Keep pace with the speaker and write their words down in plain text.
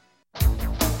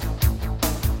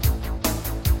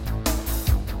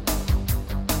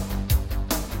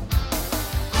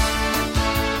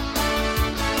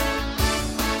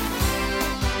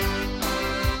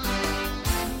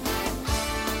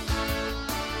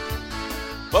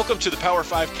Welcome to the Power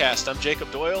 5 Cast. I'm Jacob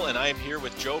Doyle, and I am here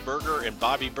with Joe Berger and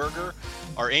Bobby Berger.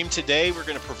 Our aim today, we're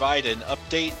going to provide an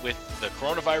update with the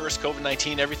coronavirus,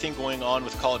 COVID-19, everything going on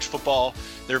with college football.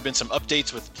 There have been some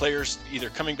updates with players either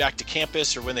coming back to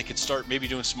campus or when they could start maybe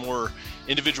doing some more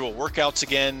individual workouts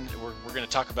again. We're going to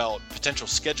talk about potential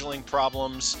scheduling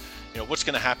problems, what's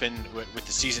going to happen with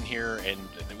the season here, and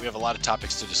we have a lot of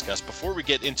topics to discuss. Before we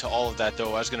get into all of that,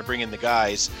 though, I was going to bring in the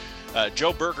guys.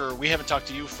 Joe Berger, we haven't talked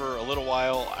to you for a little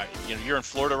while. You're in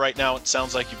Florida right now. It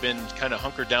sounds like you've been kind of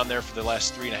hunkered down there for the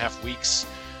last 3.5 weeks.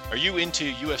 Are you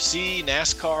into UFC,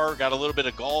 NASCAR, got a little bit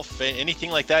of golf, anything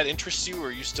like that interests you, or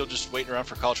are you still just waiting around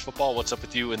for college football? What's up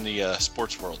with you in the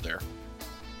sports world there?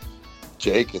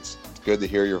 Jake, it's good to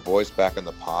hear your voice back on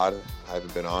the pod. I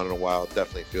haven't been on in a while. It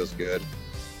definitely feels good.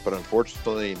 But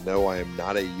unfortunately, no, I am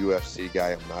not a UFC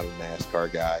guy. I'm not a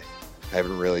NASCAR guy. I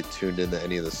haven't really tuned into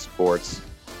any of the sports.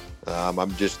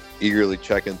 I'm just eagerly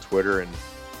checking Twitter and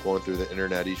going through the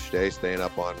internet each day, staying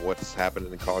up on what's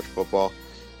happening in college football,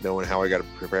 knowing how I got to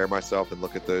prepare myself and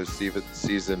look at those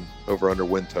season over-under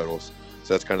win totals.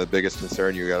 So that's kind of the biggest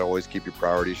concern. You got to always keep your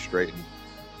priorities straight, and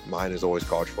mine is always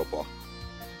college football.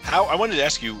 I wanted to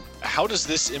ask you, how does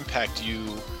this impact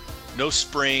you? No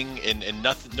spring and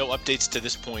nothing, no updates to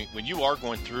this point. When you are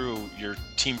going through your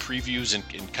team previews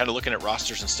and kind of looking at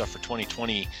rosters and stuff for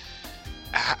 2020,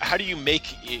 how do you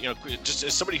make, just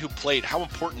as somebody who played, how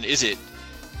important is it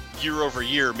year over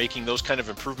year making those kind of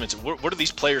improvements? What are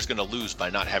these players going to lose by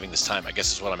not having this time, I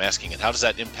guess is what I'm asking. And how does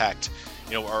that impact,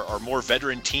 are more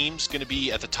veteran teams going to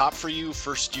be at the top for you,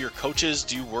 first year coaches?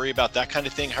 Do you worry about that kind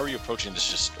of thing? How are you approaching this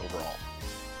just overall?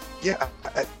 Yeah,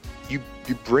 you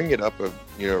bring it up a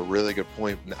really good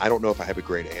point. I don't know if I have a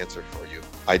great answer for you.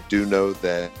 I do know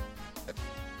that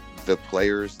the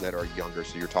players that are younger,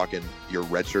 so you're talking your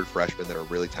redshirt freshmen that are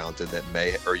really talented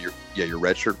your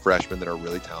redshirt freshmen that are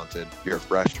really talented, your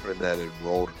freshmen that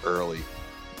enrolled early,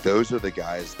 those are the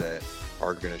guys that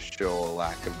are going to show a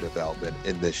lack of development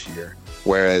in this year.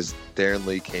 Whereas Darren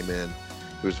Lee came in,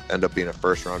 who ended up being a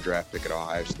first-round draft pick at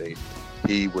Ohio State.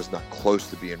 He was not close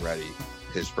to being ready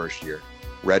his first year.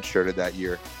 Redshirted that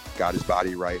year, got his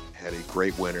body right, had a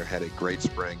great winter, had a great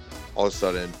spring. All of a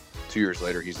sudden, 2 years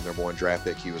later, he's the number one draft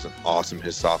pick. He was awesome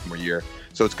his sophomore year.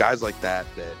 So it's guys like that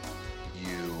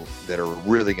that are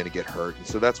really going to get hurt. And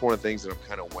so that's one of the things that I'm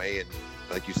kind of weighing.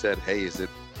 Like you said, hey, is it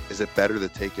better to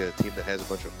take a team that has a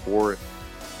bunch of fourth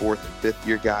and fifth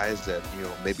year guys that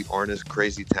maybe aren't as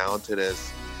crazy talented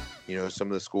as some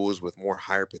of the schools with more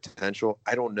higher potential?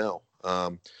 I don't know.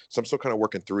 So I'm still kind of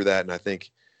working through that, and I think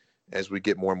as we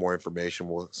get more and more information,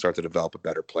 we'll start to develop a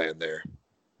better plan there.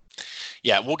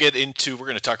 Yeah, we're going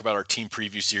to talk about our team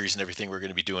preview series and everything we're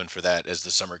going to be doing for that as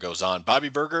the summer goes on. Bobby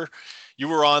Berger, you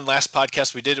were on last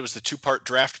podcast we did. It was the 2-part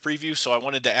draft preview. So I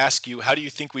wanted to ask you, how do you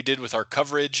think we did with our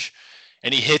coverage?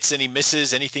 Any hits, any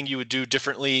misses, anything you would do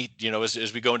differently,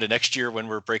 as we go into next year when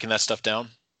we're breaking that stuff down?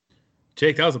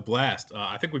 Jake, that was a blast.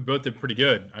 I think we both did pretty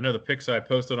good. I know the picks I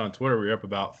posted on Twitter, we were up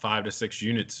about 5 to 6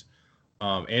 units.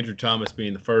 Andrew Thomas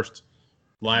being the first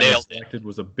lineman selected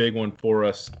was a big one for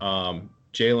us.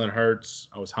 Jalen Hurts,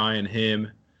 I was high on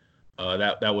him.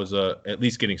 That was at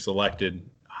least getting selected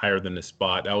higher than the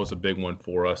spot. That was a big one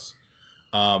for us.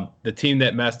 The team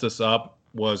that messed us up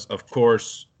was, of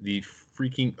course, the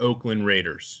freaking Oakland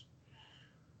Raiders,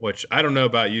 which I don't know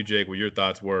about you, Jake, what your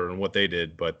thoughts were and what they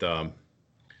did, but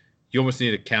you almost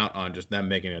need to count on just them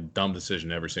making a dumb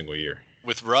decision every single year.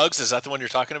 With Ruggs, is that the one you're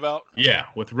talking about? Yeah,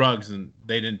 with Ruggs, and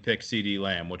they didn't pick CeeDee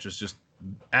Lamb, which is just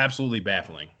absolutely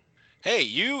baffling. Hey,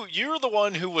 you're the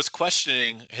one who was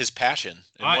questioning his passion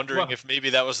and wondering if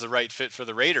maybe that was the right fit for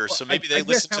the Raiders. So maybe they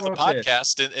listened to the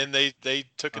podcast and they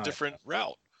took a different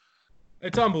route.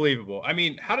 It's unbelievable. I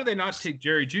mean, how did they not take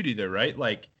Jerry Jeudy there, right?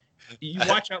 Like, you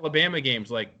watch Alabama games.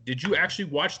 Like, did you actually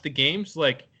watch the games?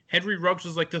 Like, Henry Ruggs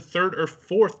was like the 3rd or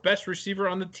 4th best receiver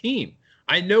on the team.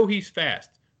 I know he's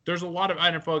fast. There's a lot of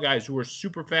NFL guys who are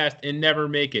super fast and never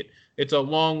make it. It's a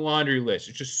long laundry list.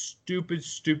 It's just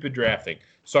stupid drafting.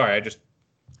 Sorry, I just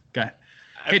hate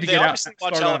to get out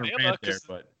started on a rant there,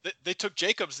 but they took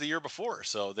Jacobs the year before,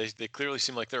 so they clearly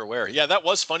seem like they're aware. Yeah, that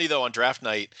was funny though on draft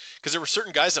night, because there were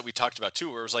certain guys that we talked about too,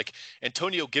 where it was like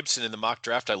Antonio Gibson in the mock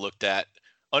draft I looked at,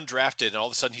 undrafted, and all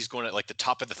of a sudden he's going at like the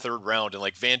top of the 3rd round, and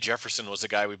like Van Jefferson was a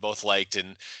guy we both liked,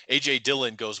 and AJ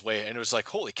Dillon goes way, and it was like,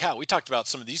 holy cow, we talked about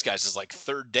some of these guys as like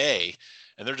 3rd day,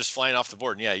 and they're just flying off the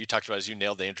board. And yeah, you talked about as you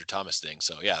nailed the Andrew Thomas thing.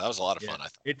 So yeah, that was a lot of fun. I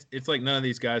thought. It's like none of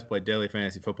these guys played daily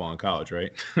fantasy football in college,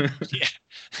 right? Yeah,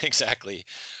 exactly.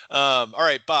 All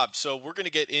right, Bob. So we're going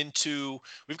to get into.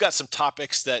 We've got some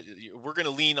topics that we're going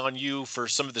to lean on you for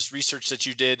some of this research that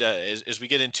you did as we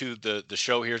get into the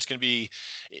show here. It's going to be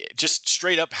just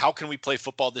straight up. How can we play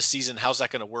football this season? How's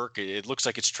that going to work? It looks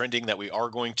like it's trending that we are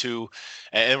going to,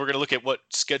 and we're going to look at what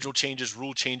schedule changes,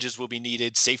 rule changes will be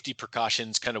needed, safety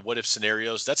precautions, kind of what if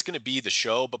scenarios. That's going to be the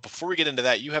show. But before we get into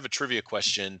that, you have a trivia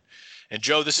question. And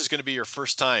Joe, this is going to be your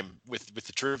first time with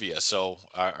the trivia. So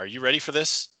are you ready for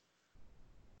this?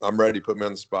 I'm ready. Put me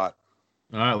on the spot.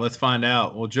 All right, let's find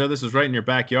out. Well, Joe, this is right in your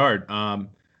backyard.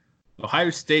 Ohio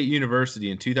State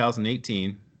University in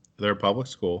 2018, they're a public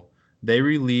school. They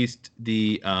released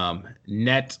the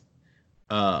net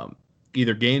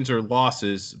either gains or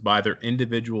losses by their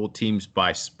individual teams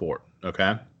by sport.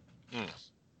 Okay.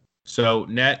 So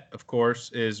net, of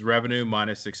course, is revenue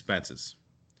minus expenses.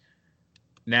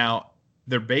 Now,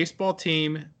 their baseball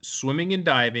team, swimming and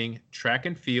diving, track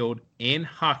and field, and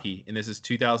hockey, and this is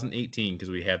 2018 because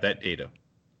we have that data.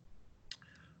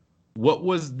 What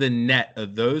was the net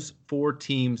of those 4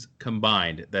 teams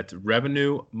combined? That's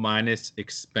revenue minus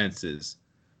expenses.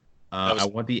 I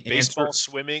want the baseball,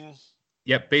 answer. swimming.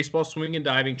 Yep, baseball, swimming and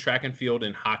diving, track and field,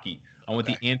 and hockey. I want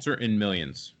the answer in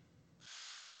millions.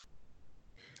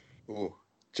 Ooh,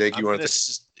 Jake, you want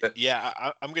to?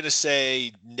 Yeah, I'm going to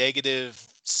say negative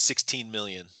 16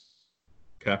 million.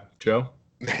 Okay, Joe?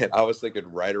 Man, I was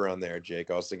thinking right around there, Jake.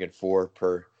 I was thinking 4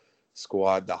 per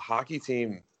squad. The hockey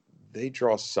team, they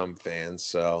draw some fans,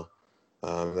 so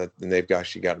and they've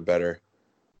actually gotten better.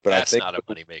 But That's I think not a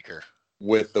moneymaker.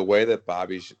 With the way that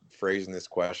Bobby's phrasing this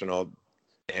question, I'll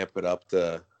amp it up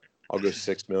to, I'll go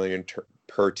 6 million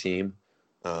per team,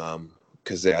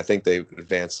 because I think they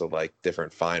advanced to like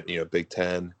different Big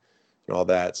Ten and all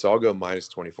that. So I'll go minus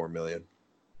 24 million.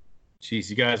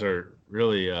 Jeez, you guys are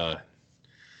really a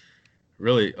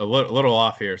little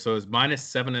off here. So it's minus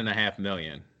 7.5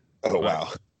 million. Oh, wow.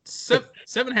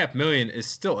 7.5 million is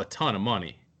still a ton of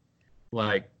money.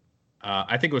 Like,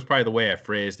 I think it was probably the way I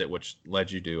phrased it, which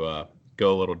led you to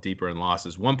go a little deeper in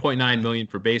losses. 1.9 million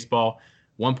for baseball,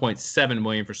 1.7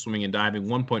 million for swimming and diving,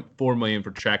 1.4 million for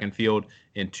track and field,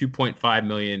 and 2.5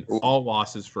 million all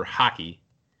losses for hockey.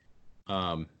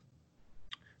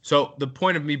 So the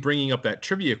point of me bringing up that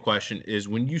trivia question is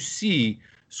when you see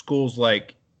schools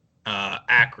like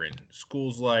Akron,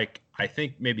 schools like I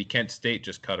think maybe Kent State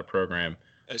just cut a program.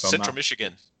 Central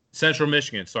Michigan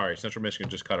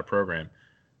just cut a program.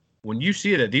 When you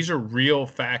see that these are real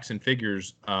facts and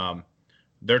figures,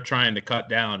 they're trying to cut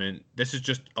down, and this is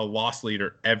just a loss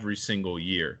leader every single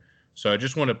year. So I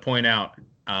just want to point out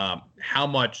how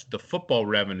much the football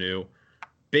revenue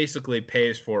basically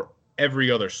pays for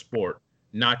every other sport,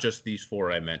 not just these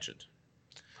 4 I mentioned.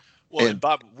 Well, and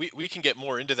Bob, we can get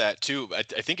more into that too. I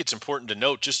think it's important to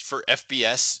note just for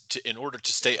FBS, in order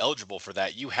to stay eligible for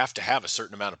that, you have to have a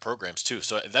certain amount of programs too.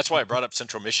 So that's why I brought up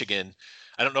Central Michigan.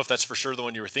 I don't know if that's for sure the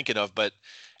one you were thinking of, but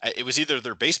it was either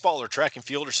their baseball or track and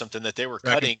field or something that they were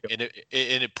cutting, and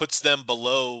it puts them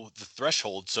below the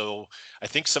threshold. So I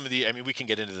think we can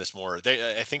get into this more.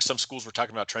 I think some schools were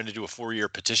talking about trying to do a 4-year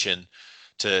petition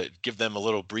to give them a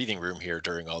little breathing room here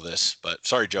during all this. But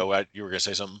sorry, Joe, you were going to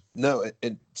say something. No,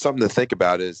 and something to think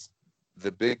about is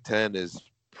the Big Ten is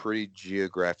pretty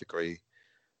geographically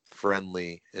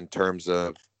friendly in terms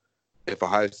of if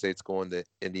Ohio State's going to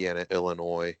Indiana,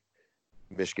 Illinois,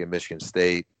 Michigan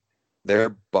State,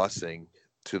 they're busing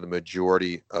to the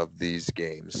majority of these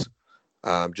games.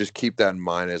 Just keep that in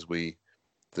mind as we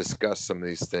discuss some of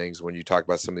these things when you talk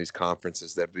about some of these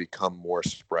conferences that become more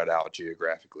spread out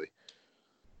geographically.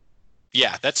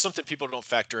 Yeah, that's something people don't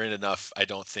factor in enough, I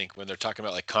don't think, when they're talking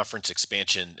about like conference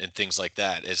expansion and things like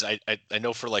that. Is I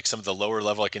know for like some of the lower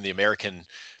level, like in the American,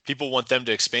 people want them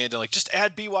to expand and like just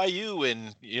add BYU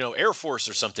and Air Force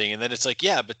or something. And then it's like,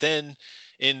 yeah, but then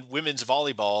in women's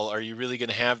volleyball, are you really going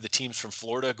to have the teams from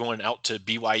Florida going out to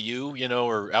BYU,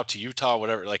 or out to Utah,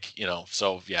 whatever?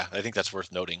 So yeah, I think that's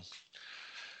worth noting.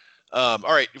 All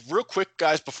right, real quick,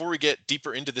 guys, before we get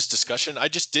deeper into this discussion, I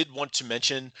just did want to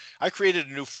mention I created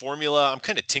a new formula. I'm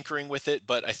kind of tinkering with it,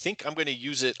 but I think I'm going to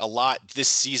use it a lot this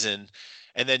season.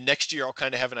 And then next year, I'll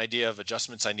kind of have an idea of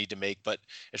adjustments I need to make. But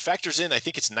it factors in, I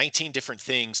think it's 19 different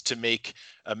things to make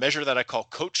a measure that I call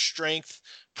coach strength,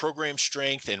 program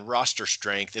strength, and roster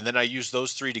strength. And then I use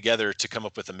those three together to come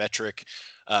up with a metric.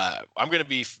 I'm going to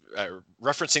be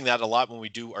referencing that a lot when we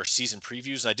do our season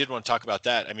previews. And I did want to talk about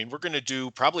that. I mean, we're going to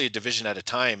do probably a division at a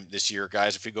time this year,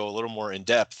 guys, if we go a little more in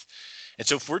depth. And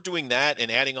so if we're doing that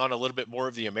and adding on a little bit more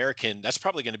of the American, that's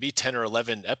probably going to be 10 or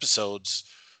 11 episodes.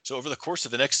 So over the course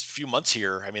of the next few months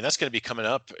here, I mean, that's going to be coming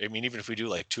up. I mean, even if we do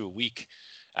like 2 a week,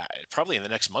 probably in the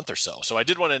next month or so. So I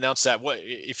did want to announce that.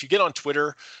 If you get on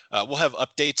Twitter, we'll have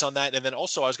updates on that. And then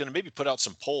also I was going to maybe put out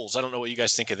some polls. I don't know what you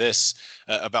guys think of this,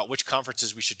 about which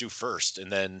conferences we should do first,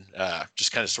 and then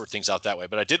just kind of sort things out that way.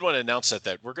 But I did want to announce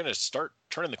that we're going to start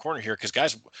turning the corner here, because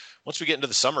guys, once we get into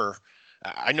the summer,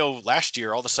 I know last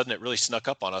year all of a sudden it really snuck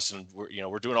up on us, and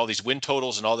we're doing all these win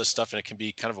totals and all this stuff, and it can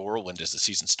be kind of a whirlwind as the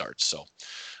season starts. So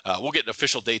we'll get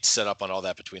official dates set up on all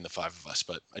that between the 5 of us,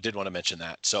 but I did want to mention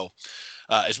that. So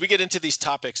as we get into these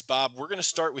topics, Bob, we're going to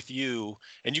start with you,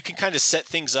 and you can kind of set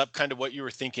things up, kind of what you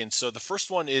were thinking. So the first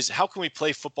one is, how can we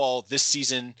play football this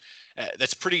season?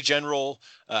 That's pretty general.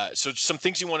 So some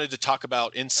things you wanted to talk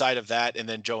about inside of that, and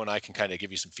then Joe and I can kind of give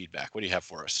you some feedback. What do you have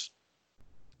for us?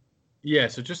 Yeah,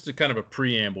 so just a kind of a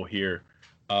preamble here.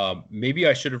 Maybe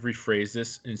I should have rephrased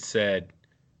this and said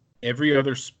every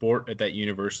other sport at that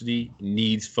university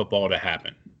needs football to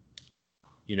happen.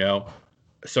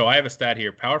 So I have a stat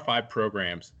here. Power 5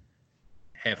 programs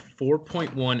have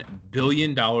 $4.1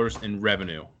 billion in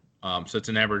revenue. So it's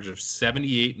an average of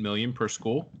 $78 million per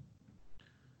school.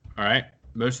 All right.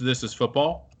 Most of this is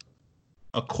football.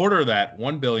 A quarter of that,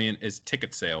 $1 billion, is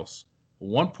ticket sales.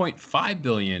 $1.5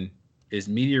 billion is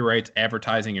media rights,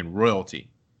 advertising, and royalty.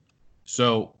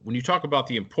 So when you talk about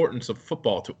the importance of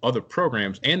football to other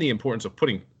programs and the importance of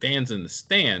putting fans in the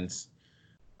stands,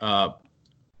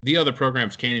 the other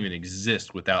programs can't even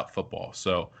exist without football.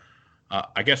 So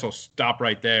I guess I'll stop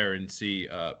right there and see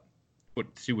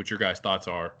what your guys' thoughts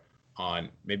are on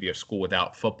maybe a school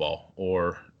without football,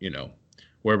 or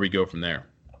where we go from there.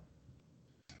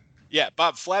 Yeah,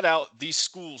 Bob, flat out, these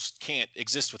schools can't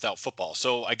exist without football.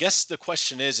 So I guess the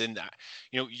question is, and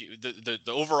the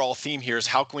overall theme here is,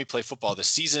 how can we play football this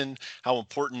season? How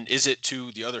important is it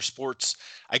to the other sports?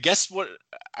 I guess what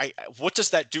does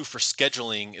that do for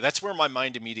scheduling? That's where my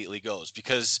mind immediately goes,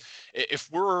 because if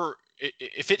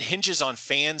it hinges on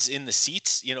fans in the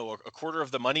seats, a quarter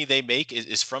of the money they make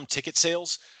is from ticket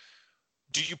sales.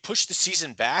 Do you push the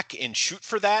season back and shoot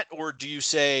for that? Or do you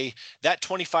say that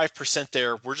 25%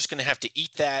 there, we're just going to have to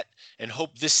eat that and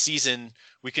hope this season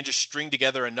we can just string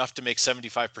together enough to make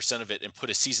 75% of it and put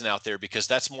a season out there, because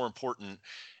that's more important?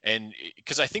 And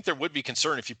because I think there would be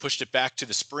concern if you pushed it back to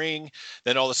the spring,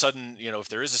 then all of a sudden, if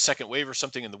there is a second wave or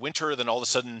something in the winter, then all of a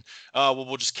sudden,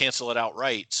 we'll just cancel it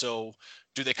outright. So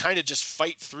do they kind of just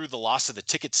fight through the loss of the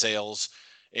ticket sales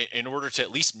in order to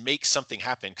at least make something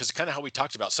happen? Because kind of how we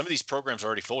talked about, some of these programs are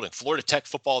already folding. Florida Tech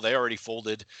football, they already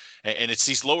folded, and it's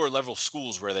these lower level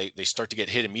schools where they start to get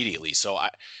hit immediately. So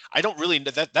I don't really,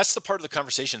 that's the part of the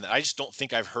conversation that I just don't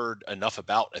think I've heard enough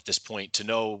about at this point to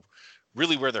know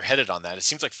really where they're headed on that. It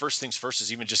seems like first things first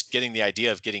is even just getting the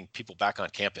idea of getting people back on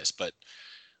campus. But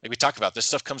like we talked about, this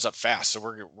stuff comes up fast, so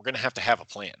we're going to have a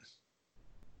plan.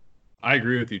 I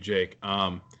agree with you, Jake.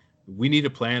 We need a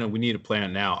plan, and we need a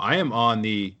plan now. I am on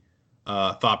the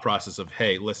thought process of,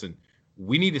 hey, listen,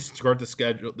 we need to start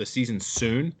the season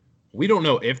soon. We don't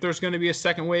know if there's going to be a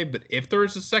second wave, but if there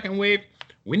is a second wave,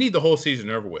 we need the whole season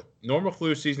over with. Normal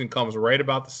flu season comes right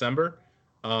about December,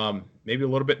 maybe a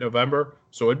little bit November.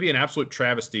 So it'd be an absolute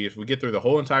travesty if we get through the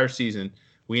whole entire season.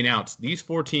 We announce these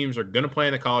 4 teams are going to play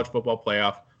in the college football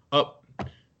playoff.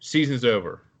 Season's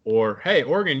over. Or, hey,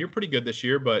 Oregon, you're pretty good this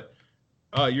year, but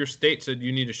your state said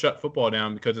you need to shut football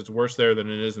down because it's worse there than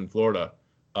it is in Florida.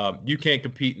 You can't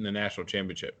compete in the national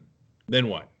championship. Then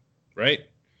what, right?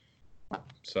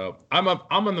 So I'm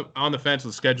on the fence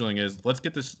with scheduling. Is let's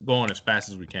get this going as fast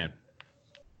as we can.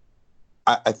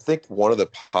 I think one of the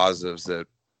positives that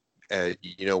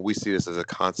we see this as a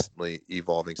constantly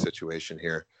evolving situation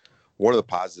here. One of the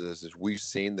positives is we've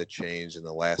seen the change in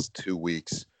the last 2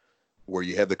 weeks, where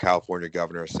you have the California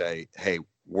governor say, "Hey,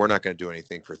 we're not going to do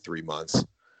anything for 3 months,"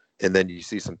 and then you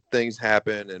see some things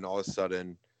happen, and all of a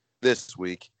sudden, this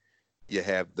week, you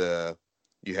have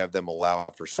them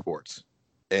allow for sports,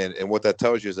 and what that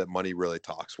tells you is that money really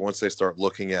talks. Once they start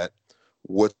looking at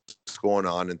what's going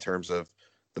on in terms of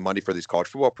the money for these college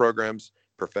football programs,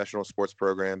 professional sports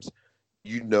programs,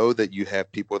 that you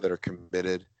have people that are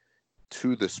committed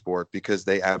to the sport because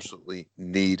they absolutely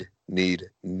need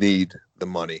the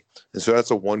money. And so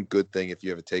that's one good thing if you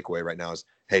have a takeaway right now is,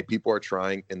 hey, people are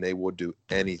trying and they will do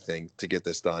anything to get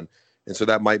this done. And so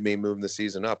that might mean moving the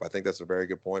season up. I think that's a very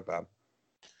good point, Bob.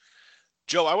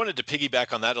 Joe, I wanted to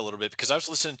piggyback on that a little bit because I was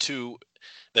listening to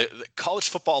the College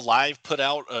Football Live put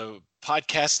out a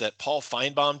podcast that Paul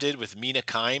Feinbaum did with Mina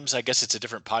Kimes. I guess it's a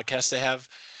different podcast they have.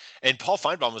 And Paul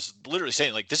Feinbaum was literally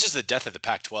saying, like, this is the death of the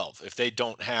Pac-12 if they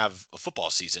don't have a football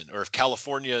season, or if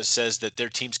California says that their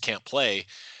teams can't play.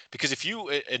 Because if you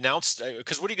announce,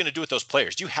 because what are you going to do with those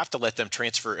players? You have to let them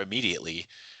transfer immediately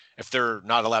if they're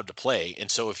not allowed to play.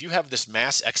 And so if you have this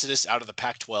mass exodus out of the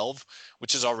Pac-12,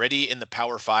 which is already in the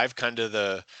Power Five, kind of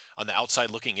on the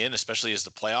outside looking in, especially as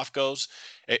the playoff goes,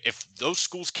 if those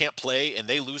schools can't play and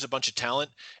they lose a bunch of talent,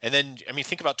 and then, I mean,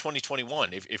 think about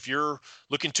 2021. If you're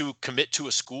looking to commit to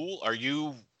a school, do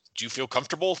you feel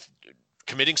comfortable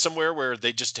committing somewhere where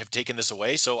they just have taken this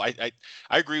away? So I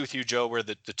agree with you, Joe, where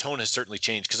the tone has certainly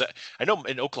changed. Because I know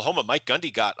in Oklahoma, Mike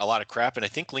Gundy got a lot of crap, and I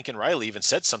think Lincoln Riley even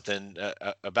said something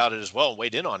about it as well and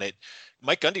weighed in on it.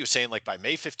 Mike Gundy was saying, like, by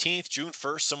May 15th, June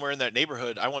 1st, somewhere in that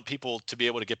neighborhood, I want people to be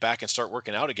able to get back and start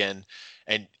working out again.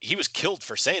 And he was killed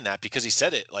for saying that because he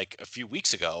said it like a few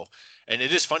weeks ago. And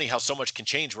it is funny how so much can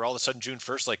change where all of a sudden June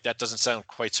 1st, like, that doesn't sound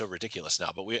quite so ridiculous now.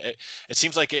 But it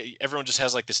seems like everyone just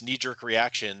has like this knee-jerk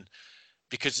reaction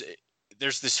because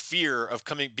there's this fear of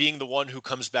being the one who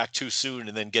comes back too soon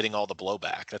and then getting all the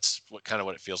blowback. That's what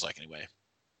it feels like anyway.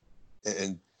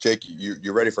 And Jake,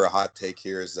 you're ready for a hot take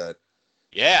here? Is that?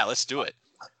 Yeah, let's do it.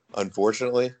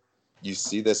 Unfortunately, you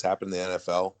see this happen in the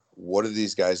NFL. What do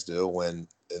these guys do when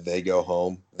they go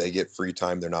home? They get free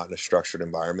time. They're not in a structured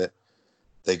environment.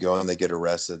 They go and they get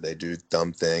arrested. They do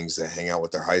dumb things. They hang out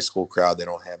with their high school crowd. They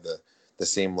don't have the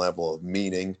same level of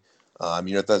meaning.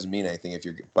 It doesn't mean anything if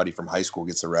your buddy from high school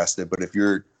gets arrested, but if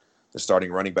you're the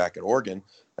starting running back at Oregon,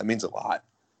 that means a lot.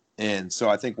 And so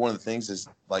I think one of the things is,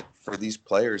 like, for these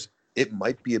players, it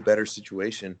might be a better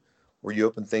situation where you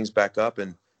open things back up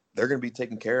and they're going to be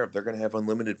taken care of. They're going to have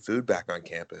unlimited food back on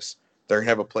campus. They're going to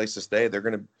have a place to stay. They're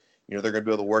going to, they're going to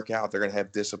be able to work out. They're going to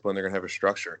have discipline. They're going to have a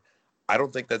structure. I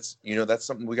don't think that's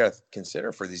something we got to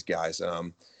consider for these guys.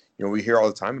 We hear all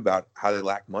the time about how they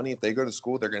lack money. If they go to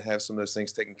school, they're going to have some of those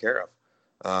things taken care of.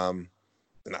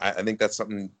 And I think that's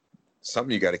something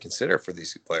you got to consider for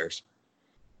these players.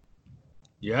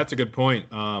 Yeah, that's a good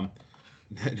point.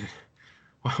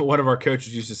 One of our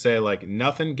coaches used to say, like,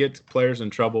 nothing gets players in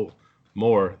trouble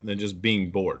more than just being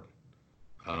bored.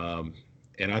 And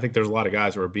I think there's a lot of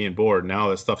guys who are being bored. Now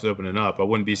that stuff's opening up, I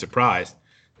wouldn't be surprised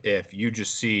if you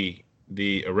just see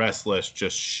the arrest list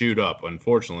just shoot up,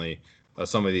 unfortunately,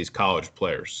 some of these college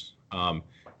players.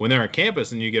 When they're on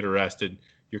campus and you get arrested,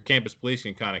 your campus police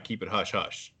can kind of keep it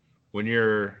hush-hush. When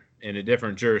you're in a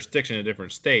different jurisdiction, a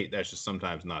different state, that's just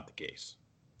sometimes not the case.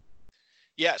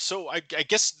 Yeah, so I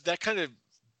guess that kind of,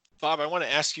 Bob, I want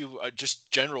to ask you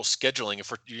just general scheduling.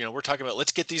 If we're talking about,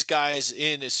 let's get these guys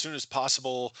in as soon as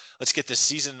possible. Let's get this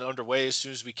season underway as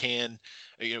soon as we can.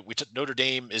 Notre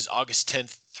Dame is August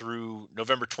 10th through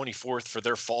November 24th for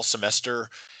their fall semester.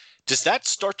 Does that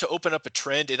start to open up a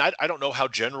trend? And I don't know how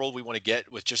general we want to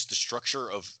get with just the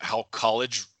structure of how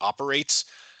college operates,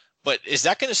 but is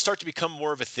that going to start to become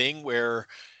more of a thing where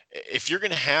if you're going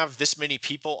to have this many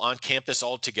people on campus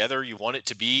all together, you want it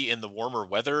to be in the warmer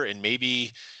weather, and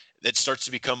maybe that starts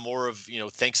to become more of,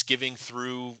 Thanksgiving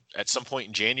through at some point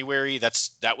in January.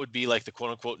 That would be like the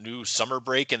quote unquote new summer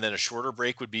break. And then a shorter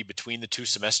break would be between the two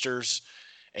semesters,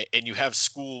 and you have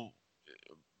school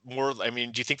more. I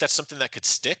mean, do you think that's something that could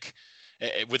stick?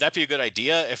 Would that be a good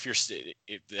idea if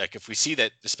we see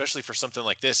that, especially for something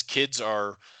like this, kids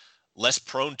are less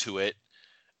prone to it?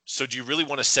 So do you really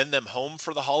want to send them home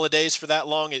for the holidays for that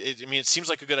long? It seems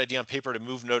like a good idea on paper to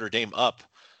move Notre Dame up,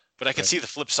 but I can see the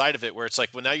flip side of it where it's like,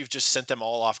 well, now you've just sent them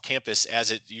all off campus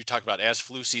you talk about as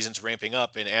flu season's ramping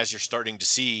up and as you're starting to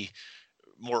see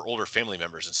more older family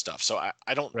members and stuff. So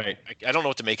I don't know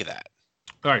what to make of that.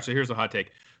 All right. So here's a hot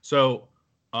take. So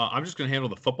I'm just going to handle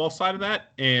the football side of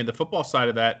that. And the football side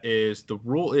of that is, the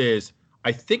rule is,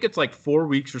 I think it's like 4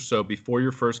 weeks or so before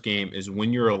your first game is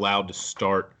when you're allowed to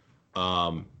start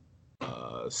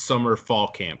summer fall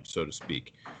camp, so to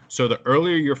speak. So the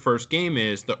earlier your first game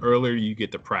is, the earlier you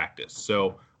get to practice.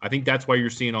 So I think that's why you're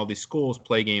seeing all these schools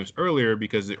play games earlier,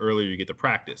 because the earlier you get to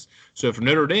practice. So for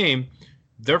Notre Dame,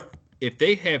 if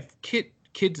they have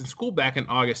kids in school back on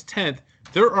August 10th,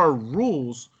 there are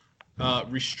rules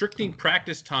restricting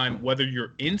practice time, whether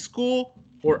you're in school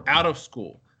or out of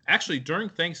school. Actually, during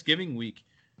Thanksgiving week,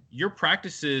 your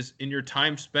practices in your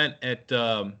time spent at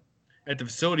at the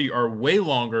facility are way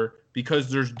longer because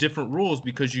there's different rules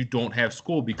because you don't have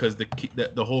school because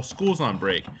the whole school's on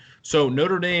break. So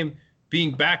Notre Dame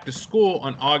being back to school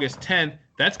on August 10th,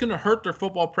 that's going to hurt their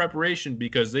football preparation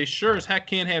because they sure as heck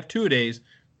can't have 2-a-days,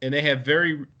 and they have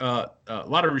a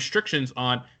lot of restrictions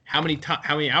on how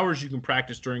many hours you can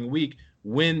practice during a week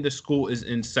when the school is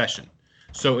in session.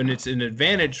 So, and it's an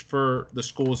advantage for the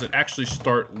schools that actually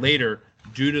start later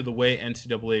due to the way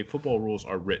NCAA football rules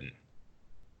are written.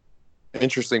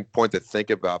 Interesting point to think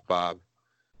about, Bob.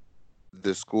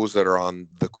 The schools that are on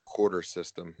the quarter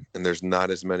system, and there's not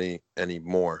as many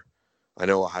anymore. I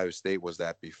know Ohio State was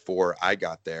that before I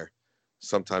got there.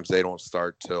 Sometimes they don't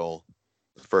start till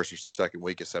the first or second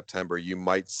week of September. You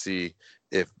might see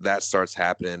if that starts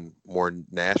happening more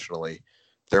nationally,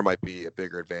 there might be a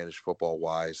bigger advantage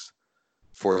football-wise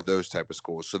for those type of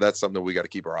schools. So that's something we got to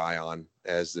keep our eye on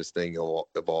as this thing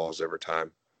evolves over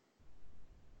time.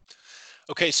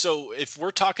 Okay, so if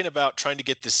we're talking about trying to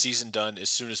get this season done as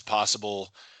soon as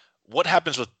possible, what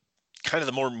happens with kind of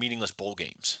the more meaningless bowl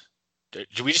games?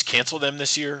 Do we just cancel them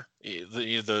this year?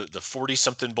 The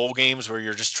 40-something bowl games where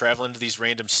you're just traveling to these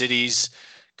random cities,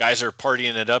 guys are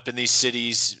partying it up in these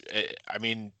cities. I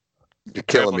mean, you're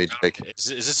killing me, Jake. Is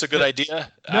this a good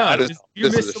idea? No, you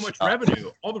miss so much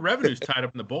revenue. All the revenue's tied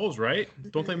up in the bowls, right?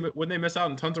 Wouldn't they miss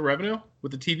out on tons of revenue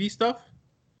with the TV stuff?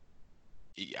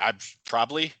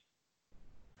 Probably.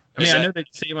 I mean, I know they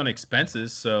save on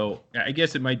expenses, so I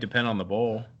guess it might depend on the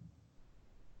bowl.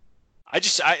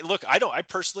 I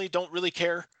personally don't really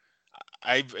care.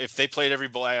 If they played every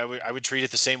bowl, I would treat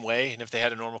it the same way. And if they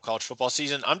had a normal college football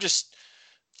season, I'm just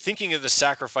thinking of the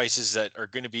sacrifices that are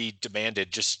going to be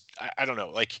demanded. I don't know.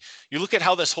 Like, you look at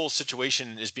how this whole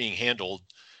situation is being handled,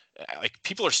 like,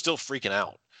 people are still freaking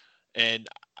out. And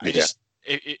I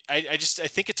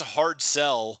think it's a hard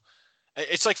sell.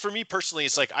 It's like, for me personally,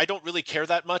 it's like, I don't really care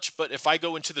that much, but if I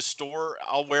go into the store,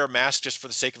 I'll wear a mask just for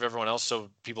the sake of everyone else so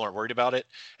people aren't worried about it.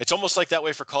 It's almost like that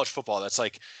way for college football. That's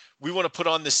like, we want to put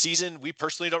on this season. We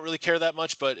personally don't really care that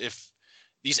much, but if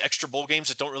these extra bowl games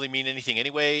that don't really mean anything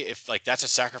anyway, if like that's a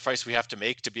sacrifice we have to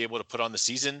make to be able to put on the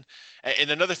season.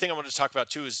 And another thing I wanted to talk about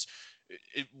too is,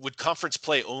 would conference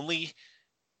play only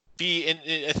be an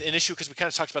issue? Because we kind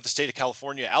of talked about the state of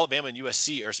California. Alabama and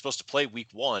USC are supposed to play week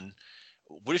 1.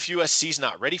 What if USC is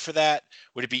not ready for that?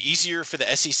 Would it be easier for the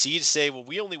SEC to say, well,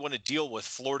 we only want to deal with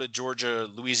Florida, Georgia,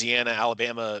 Louisiana,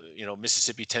 Alabama,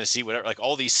 Mississippi, Tennessee, whatever, like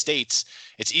all these states?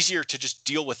 It's easier to just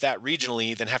deal with that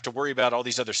regionally than have to worry about all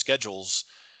these other schedules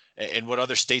and what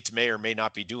other states may or may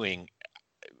not be doing.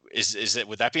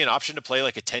 Would that be an option to play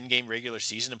like a 10-game regular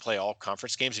season and play all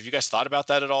conference games? Have you guys thought about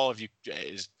that at all?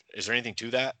 Is there anything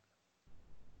to that?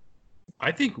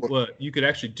 I think what you could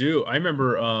actually do, I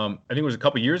remember, I think it was a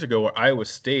couple years ago where Iowa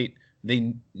State,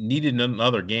 they needed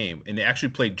another game, and they actually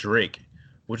played Drake,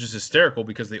 which is hysterical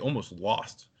because they almost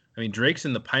lost. I mean, Drake's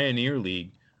in the Pioneer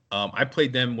League. I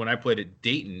played them when I played at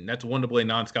Dayton. That's 1AA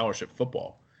non-scholarship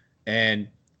football. And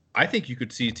I think you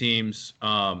could see teams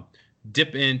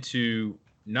dip into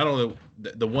not only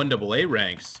the 1AA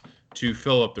ranks to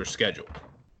fill up their schedule.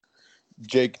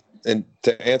 Jake, and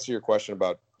to answer your question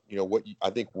about I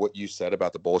think what you said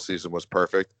about the bowl season was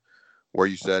perfect, where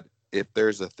you said if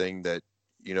there's a thing that,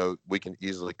 we can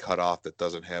easily cut off that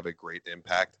doesn't have a great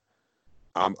impact.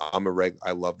 I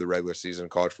love the regular season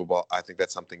of college football. I think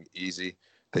that's something easy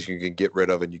that you can get rid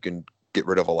of, and you can get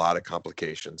rid of a lot of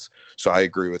complications. So I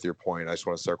agree with your point. I just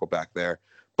want to circle back there.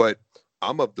 But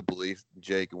I'm of the belief,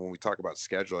 Jake, when we talk about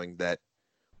scheduling, that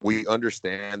we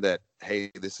understand that,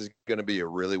 hey, this is going to be a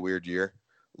really weird year.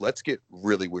 Let's get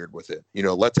really weird with it.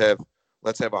 Let's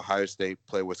have Ohio State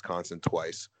play Wisconsin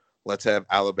twice. Let's have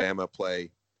Alabama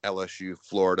play LSU,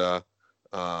 Florida,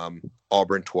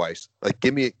 Auburn twice. Like,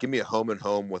 give me a home and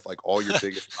home with like all your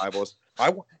biggest rivals.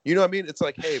 It's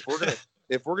like, hey,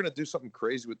 if we're gonna do something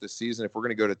crazy with this season, if we're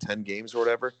gonna go to 10 games or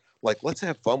whatever, like, let's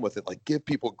have fun with it. Like, give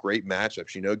people great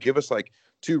matchups. Give us like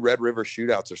 2 Red River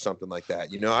shootouts or something like that.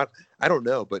 I don't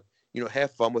know, but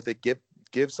have fun with it.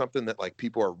 Give something that like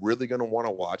people are really going to want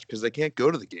to watch because they can't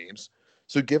go to the games.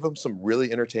 So give them some really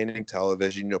entertaining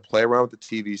television, play around with the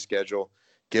TV schedule,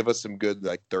 give us some good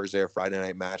like Thursday or Friday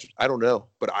night matches. I don't know,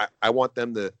 but I want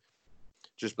them to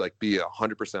just like be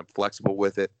 100% flexible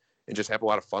with it and just have a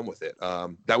lot of fun with it.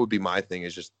 That would be my thing,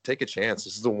 is just take a chance.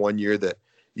 This is the one year that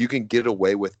you can get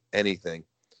away with anything.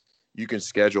 You can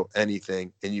schedule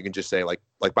anything, and you can just say, like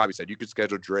Bobby said, you could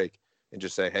schedule Drake and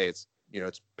just say, hey, it's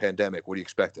pandemic. What do you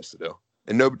expect us to do?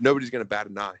 And nobody's going to bat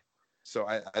an eye. So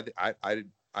I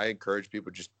encourage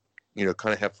people just,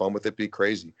 kind of have fun with it, be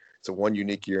crazy. It's a one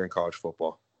unique year in college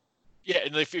football. Yeah,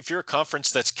 and if you're a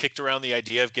conference that's kicked around the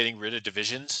idea of getting rid of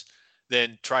divisions,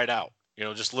 then try it out.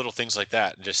 Just little things like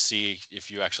that, and just see if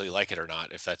you actually like it or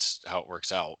not, if that's how it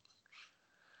works out.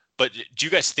 But do you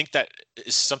guys think that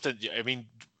is something? I mean,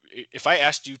 if I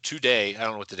asked you today, I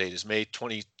don't know what the date is, May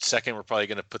 22nd. We're probably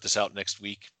going to put this out next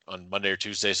week on Monday or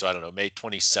Tuesday. So I don't know, May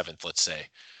 27th, let's say.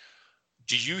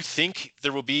 Do you think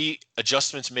there will be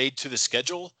adjustments made to the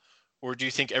schedule, or do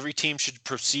you think every team should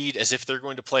proceed as if they're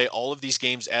going to play all of these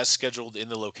games as scheduled in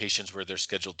the locations where they're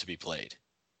scheduled to be played?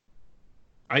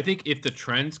 I think if the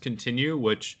trends continue,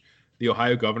 which the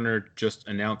Ohio governor just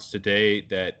announced today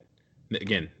that,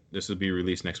 again, this will be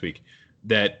released next week,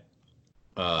 that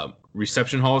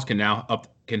reception halls can have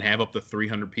up to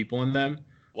 300 people in them.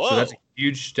 Whoa. So that's a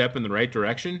huge step in the right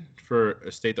direction for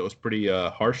a state that was pretty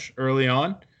harsh early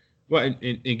on. Well, and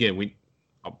again,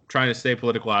 I'm trying to stay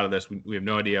political out of this. We have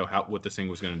no idea what this thing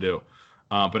was going to do.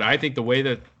 But I think the way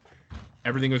that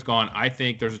everything has gone, I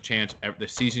think there's a chance the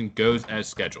season goes as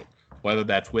scheduled. Whether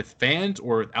that's with fans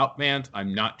or without fans,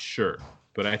 I'm not sure.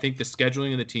 But I think the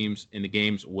scheduling of the teams in the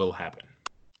games will happen.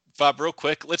 Bob, real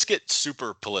quick, let's get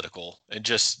super political and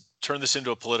just turn this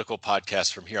into a political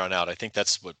podcast from here on out. I think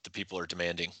that's what the people are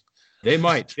demanding. They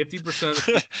might. 50%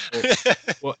 of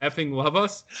people will effing love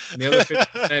us, and the other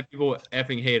 50% of people will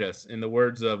effing hate us, in the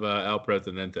words of El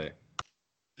Presidente.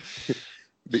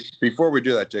 Before we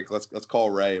do that, Jake, let's call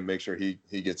Ray and make sure he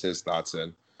gets his thoughts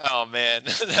in. Oh, man.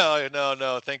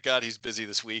 No. Thank God he's busy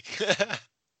this week.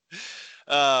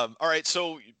 All right.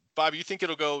 So, Bob, you think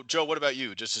it'll go? Joe, what about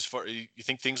you? Just as far, you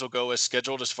think things will go as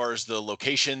scheduled as far as the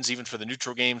locations, even for the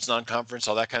neutral games, non-conference,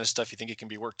 all that kind of stuff? You think it can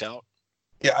be worked out?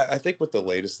 Yeah, I think with the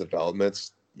latest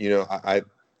developments, I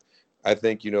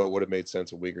think, it would have made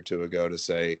sense a week or two ago to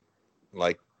say,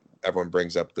 like, everyone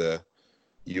brings up the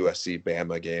USC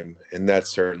Bama game, and that's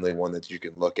certainly one that you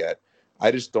can look at. I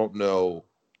just don't know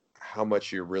how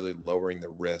much you're really lowering the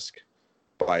risk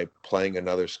by playing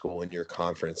another school in your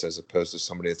conference as opposed to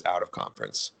somebody that's out of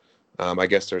conference. I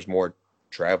guess there's more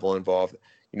travel involved.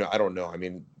 I don't know. I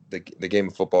mean, the game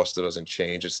of football still doesn't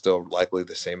change. It's still likely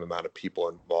the same amount of people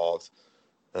involved.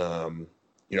 I'm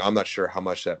not sure how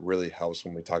much that really helps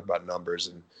when we talk about numbers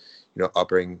and,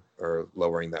 upping or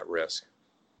lowering that risk.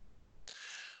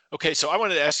 Okay, so I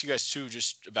wanted to ask you guys too,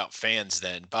 just about fans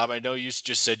then. Bob, I know you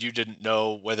just said you didn't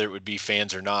know whether it would be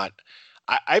fans or not.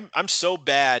 I'm so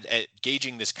bad at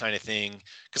gauging this kind of thing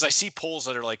because I see polls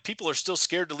that are like, people are still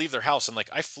scared to leave their house. I'm like,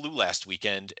 I flew last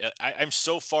weekend. I'm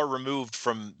so far removed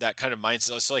from that kind of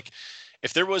mindset. It's like,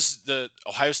 if there was the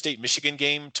Ohio State-Michigan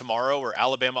game tomorrow or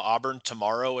Alabama-Auburn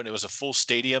tomorrow and it was a full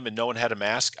stadium and no one had a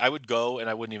mask, I would go and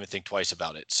I wouldn't even think twice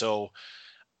about it. So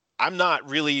I'm not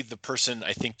really the person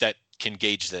I think that can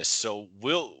gauge this. So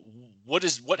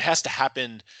what has to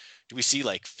happen? Do we see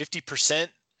like 50%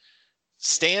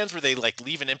 stands where they like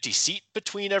leave an empty seat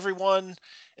between everyone?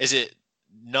 Is it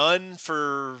none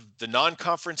for the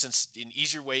non-conference and an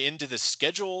easier way into the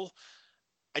schedule?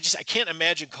 I can't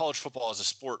imagine college football as a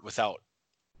sport without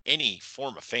any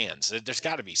form of fans. There's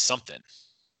got to be something.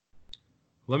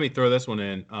 Let me throw this one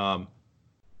in.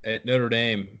 At Notre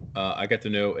Dame, I got to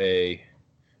know a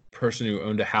person who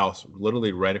owned a house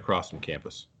literally right across from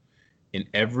campus. In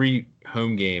every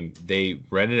home game, they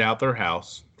rented out their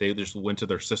house. They just went to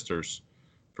their sister's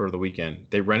for the weekend.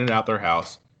 They rented out their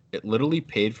house. It literally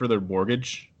paid for their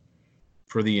mortgage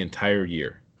for the entire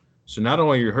year. So not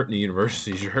only are you hurting the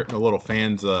universities, you're hurting the little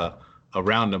fans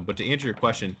around them. But to answer your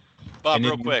question, Bob,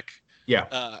 real quick.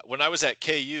 Yeah. When I was at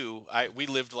KU, we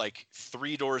lived like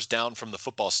 3 doors down from the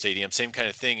football stadium, same kind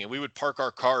of thing. And we would park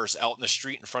our cars out in the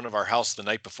street in front of our house the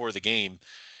night before the game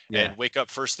and wake up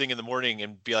first thing in the morning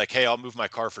and be like, hey, I'll move my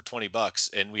car for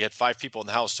 $20. And we had 5 people in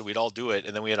the house, so we'd all do it.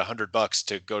 And then we had $100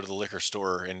 to go to the liquor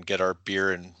store and get our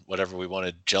beer and whatever we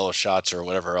wanted, Jello shots or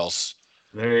whatever else.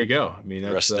 There you go. I mean,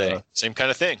 that's same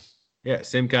kind of thing. Yeah,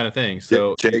 same kind of thing.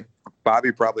 So Jake,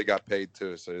 Bobby probably got paid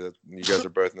too, so you guys are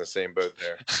both in the same boat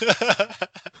there.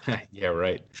 Yeah,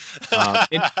 right.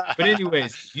 But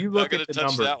anyways, you look at the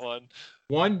number. That one.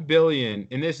 $1 billion,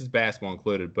 and this is basketball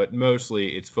included, but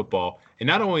mostly it's football. And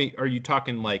not only are you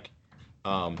talking like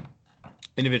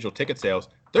individual ticket sales,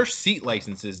 there's seat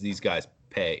licenses these guys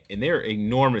pay, and they're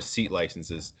enormous seat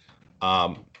licenses,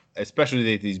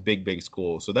 especially these big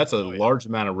schools. So that's a large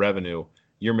amount of revenue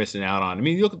you're missing out on. I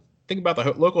mean, think about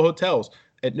the local hotels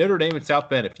at Notre Dame and South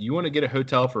Bend. If you want to get a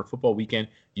hotel for a football weekend,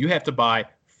 you have to buy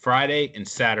Friday and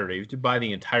Saturday. You have to buy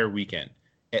the entire weekend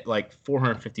at like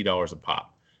 $450 a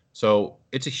pop. So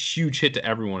it's a huge hit to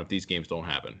everyone if these games don't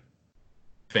happen.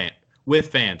 With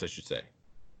fans, I should say.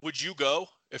 Would you go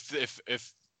if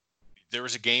there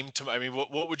was a game I mean,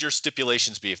 what would your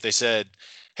stipulations be if they said,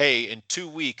 hey, in 2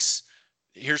 weeks,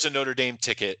 here's a Notre Dame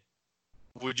ticket.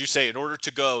 would you say in order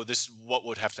to go, what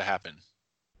would have to happen?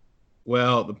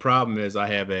 Well, the problem is I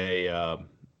have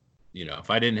if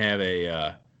I didn't have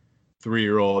a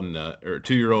 3-year-old or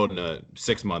 2-year-old and a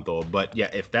 6-month-old, but yeah,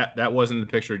 if that wasn't in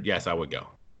the picture, yes, I would go.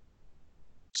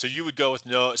 So you would go with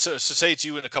no. So say it's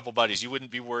you and a couple buddies. You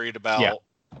wouldn't be worried about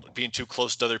being too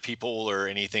close to other people or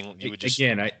anything. You would just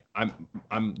again.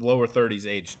 I'm lower 30s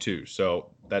age too, so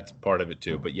that's part of it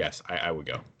too. But yes, I would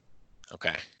go.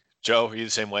 Okay, Joe, are you the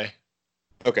same way?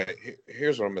 Okay,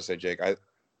 here's what I'm gonna say, Jake.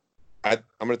 I'm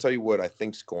gonna tell you what I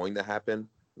think's going to happen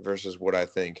versus what I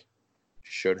think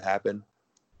should happen.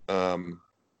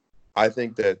 I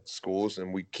think that schools,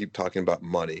 and we keep talking about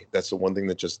money. That's the one thing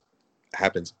that just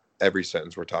happens every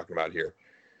sentence we're talking about here.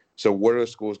 So what are the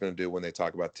schools going to do when they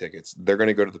talk about tickets? They're going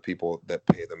to go to the people that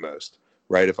pay the most,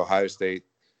 right? If Ohio State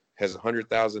has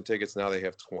 100,000 tickets, now they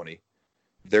have 20.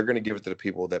 They're going to give it to the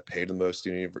people that pay the most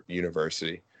in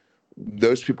university.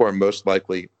 Those people are most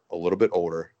likely a little bit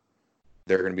older.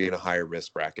 They're going to be in a higher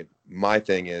risk bracket. My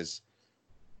thing is,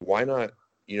 why not,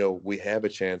 we have a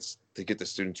chance to get the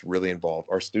students really involved.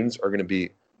 Our students are going to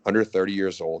be under 30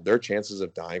 years old. Their chances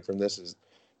of dying from this is,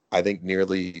 I think,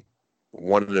 nearly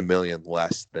 1 in a million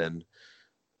less than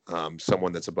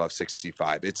someone that's above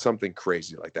 65. It's something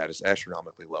crazy like that. It's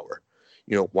astronomically lower.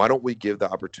 Why don't we give the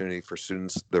opportunity for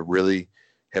students to really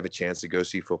have a chance to go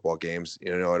see football games?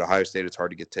 At Ohio State, it's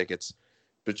hard to get tickets,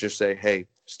 but just say, hey,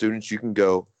 students, you can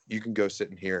go sit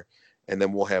in here, and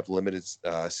then we'll have limited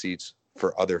seats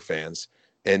for other fans.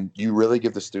 And you really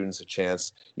give the students a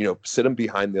chance, sit them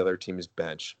behind the other team's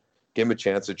bench, give them a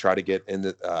chance to try to get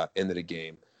into the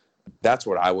game. That's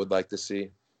what I would like to see,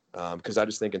 because I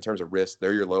just think in terms of risk,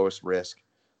 they're your lowest risk.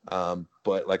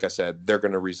 But like I said, they're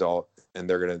going to result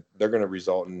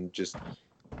in just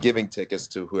giving tickets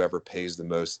to whoever pays the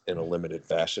most in a limited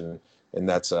fashion, and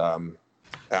that's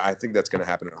I think that's going to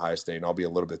happen at Ohio State, and I'll be a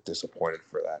little bit disappointed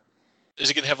for that. Is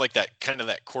it going to have like that kind of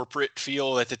that corporate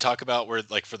feel that they talk about, where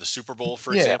like for the Super Bowl,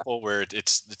 for example, where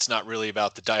it's not really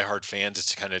about the diehard fans,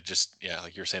 it's kind of just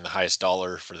like you're saying, the highest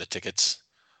dollar for the tickets.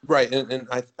 Right, and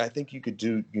I think you could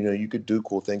do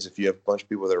cool things if you have a bunch of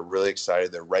people that are really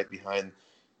excited. They're right behind.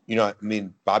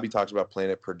 Bobby talks about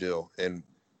playing at Purdue, and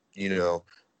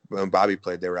when Bobby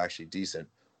played, they were actually decent.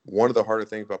 One of the harder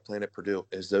things about playing at Purdue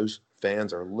is those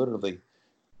fans are literally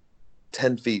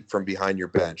 10 feet from behind your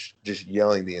bench, just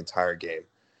yelling the entire game.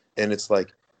 And it's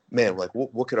like, man, like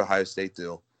what could Ohio State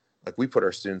do? Like, we put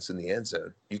our students in the end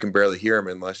zone. You can barely hear them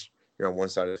unless you're on one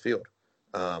side of the field.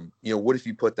 What if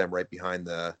you put them right behind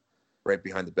the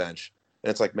bench?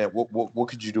 And it's like, man, what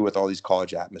could you do with all these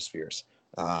college atmospheres?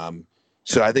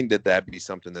 So I think that'd be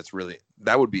something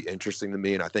that would be interesting to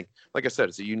me. And I think, like I said,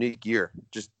 it's a unique year.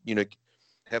 Just,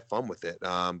 have fun with it.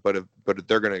 But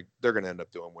they're gonna end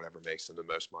up doing whatever makes them the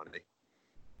most money.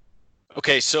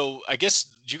 Okay, so I guess,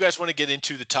 do you guys want to get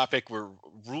into the topic where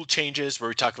rule changes, where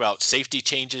we talk about safety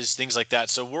changes, things like that?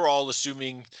 So we're all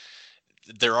assuming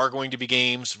there are going to be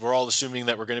games. We're all assuming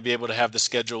that we're going to be able to have the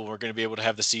schedule. We're going to be able to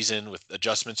have the season with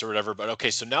adjustments or whatever. But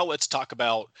okay, so now let's talk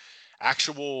about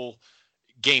actual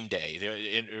game day,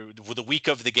 the week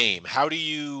of the game. How do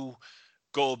you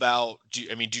go about? Do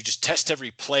you just test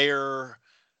every player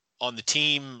on the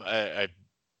team a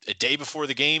day before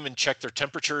the game and check their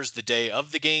temperatures the day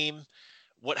of the game?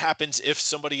 What happens if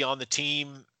somebody on the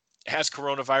team has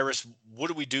coronavirus? What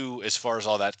do we do as far as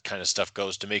all that kind of stuff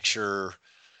goes to make sure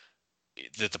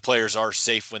that the players are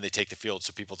safe when they take the field,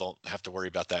 so people don't have to worry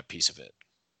about that piece of it?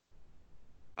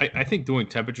 I think doing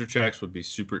temperature checks would be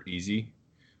super easy.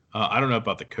 I don't know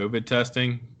about the COVID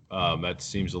testing. That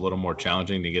seems a little more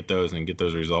challenging to get those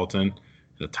results in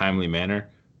a timely manner.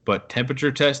 But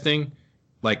temperature testing,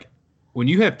 like when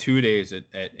you have 2 days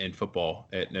in football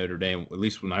at Notre Dame, at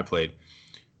least when I played,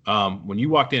 when you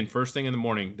walked in first thing in the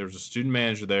morning, there was a student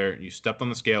manager there. You stepped on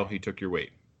the scale, he took your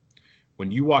weight.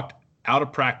 When you walked out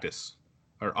of practice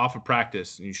or off of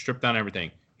practice and you stripped down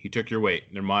everything, he took your weight.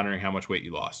 They're monitoring how much weight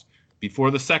you lost.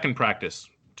 Before the second practice,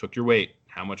 took your weight.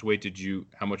 How much weight do you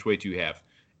have?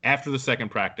 After the second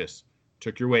practice,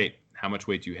 took your weight. How much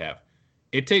weight do you have?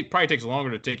 It probably takes longer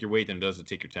to take your weight than it does to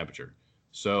take your temperature.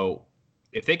 So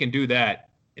if they can do that,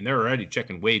 and they're already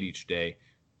checking weight each day,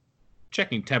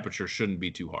 checking temperature shouldn't be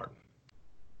too hard.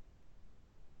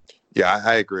 Yeah,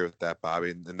 I agree with that,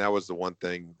 Bobby. And that was the one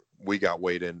thing we got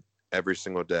weighed in every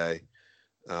single day,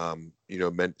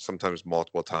 sometimes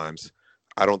multiple times.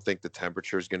 I don't think the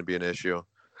temperature is going to be an issue.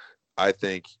 I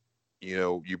think,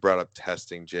 you brought up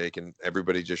testing, Jake, and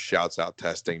everybody just shouts out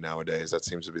testing nowadays. That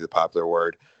seems to be the popular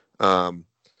word.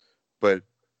 But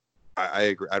I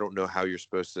agree. I don't know how you're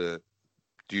supposed to.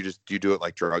 Do you do it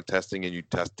like drug testing and you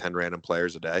test 10 random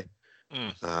players a day?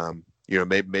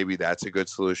 maybe that's a good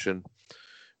solution.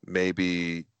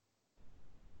 Maybe,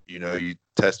 you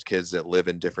test kids that live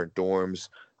in different dorms.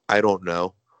 I don't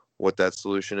know what that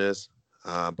solution is,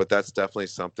 but that's definitely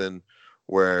something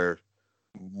where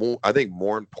I think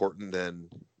more important than,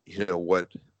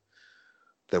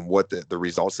 what the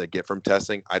results they get from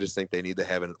testing. I just think they need to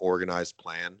have an organized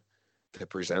plan to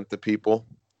present to people,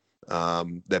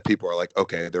 that people are like,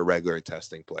 okay, they're regularly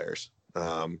testing players.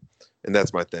 And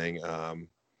that's my thing.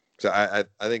 So I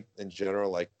think in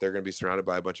general, like, they're going to be surrounded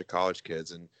by a bunch of college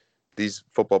kids, and these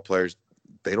football players,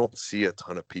 they don't see a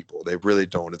ton of people. They really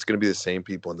don't. It's going to be the same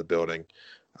people in the building.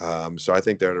 So I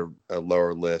think they're at a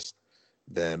lower list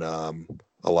than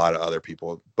a lot of other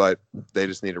people, but they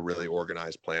just need a really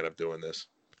organized plan of doing this.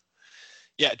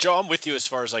 Yeah, Joe, I'm with you as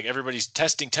far as like everybody's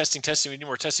testing. We need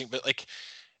more testing, but like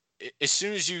as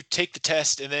soon as you take the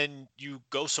test and then you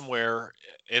go somewhere,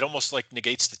 it almost like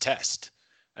negates the test.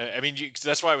 I mean,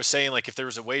 that's why I was saying, like, if there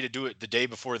was a way to do it the day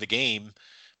before the game,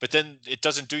 but then it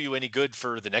doesn't do you any good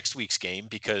for the next week's game,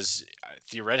 because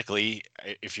theoretically,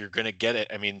 if you're going to get it,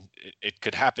 I mean, it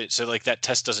could happen. So like that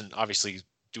test doesn't obviously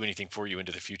do anything for you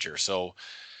into the future. So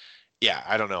yeah,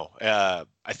 I don't know.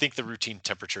 I think the routine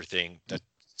temperature thing, that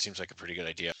seems like a pretty good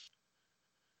idea.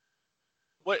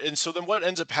 So then what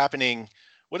ends up happening?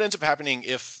 What ends up happening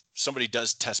if somebody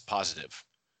does test positive?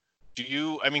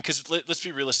 I mean, because let's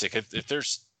be realistic. If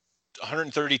there's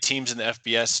 130 teams in the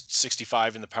FBS,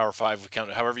 65 in the Power Five, we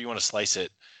count however you want to slice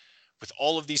it, with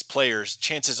all of these players,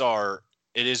 chances are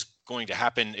it is going to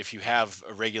happen if you have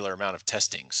a regular amount of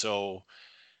testing. So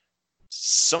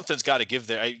something's got to give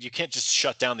there. You can't just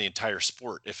shut down the entire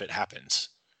sport if it happens.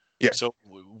 Yeah. So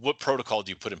what protocol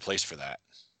do you put in place for that?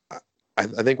 I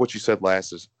think what you said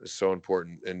last is so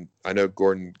important. And I know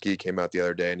Gordon Gee came out the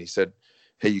other day and he said,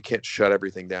 hey, you can't shut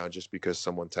everything down just because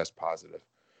someone tests positive.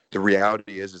 The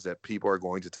reality is that people are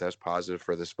going to test positive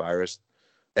for this virus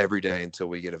every day until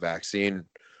we get a vaccine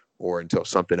or until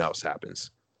something else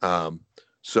happens.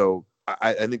 So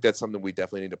I think that's something we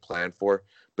definitely need to plan for.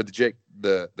 But Jake,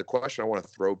 the question I want to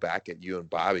throw back at you and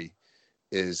Bobby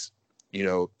is,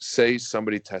 say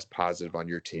somebody tests positive on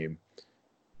your team.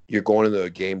 You're going into a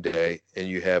game day and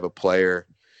you have a player,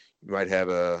 you might have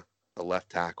a left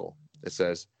tackle that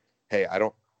says, hey, I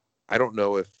don't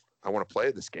know if I want to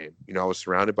play this game. I was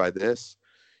surrounded by this.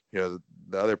 The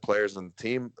other players on the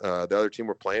team, the other team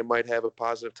we're playing might have a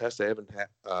positive test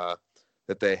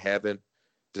that they haven't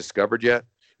discovered yet.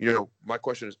 My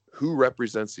question is, who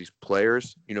represents these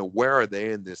players? Where are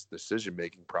they in this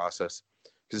decision-making process?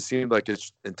 Because it seems like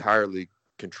it's entirely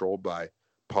controlled by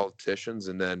politicians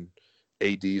and then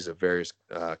ADs of various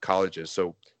colleges.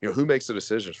 So, who makes the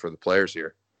decisions for the players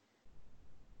here?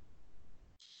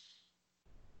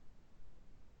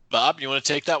 Bob, you want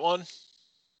to take that one?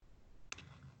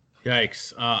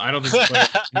 Yikes. I don't think the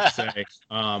players can say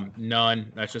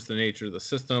none. That's just the nature of the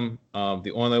system.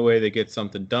 The only way they get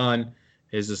something done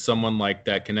is if someone like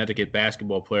that Connecticut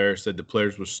basketball player said the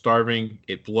players were starving.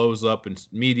 It blows up in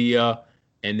media,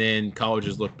 and then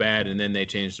colleges look bad, and then they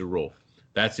change the rule.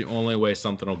 That's the only way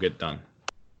something will get done.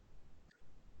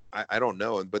 I don't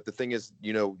know. But the thing is,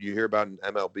 you hear about in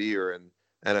MLB or in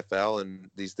NFL and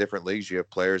these different leagues, you have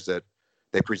players that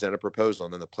they present a proposal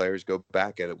and then the players go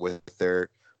back at it with their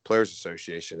players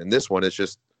association. And this one is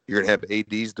just, you're going to have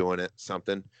ADs doing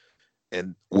something,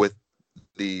 and with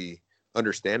the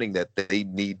understanding that they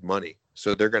need money.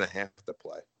 So they're going to have to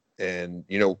play. And,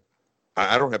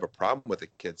 I don't have a problem with the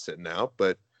kids sitting out,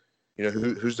 but,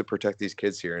 who's to protect these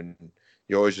kids here? And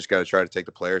you always just got to try to take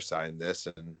the player side in this.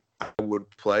 And I would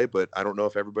play, but I don't know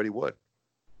if everybody would.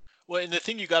 Well, and the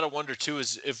thing you got to wonder too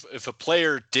is if a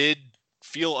player did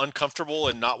feel uncomfortable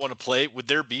and not want to play, would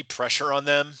there be pressure on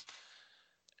them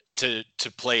to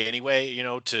play anyway?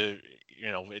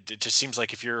 It just seems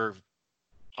like if you're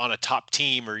on a top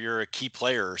team or you're a key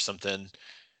player or something,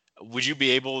 would you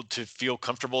be able to feel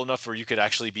comfortable enough where you could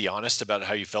actually be honest about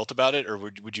how you felt about it? Or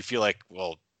would you feel like,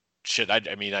 well, shit,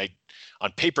 I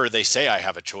on paper they say I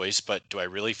have a choice, but do I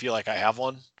really feel like I have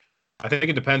one? I think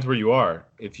it depends where you are.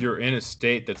 If you're in a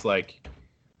state that's like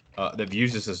that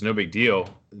views this as no big deal,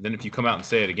 then if you come out and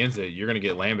say it against it, you're going to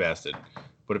get lambasted.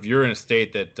 But if you're in a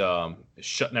state that is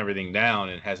shutting everything down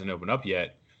and hasn't opened up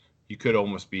yet, you could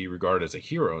almost be regarded as a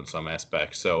hero in some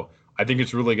aspects. So I think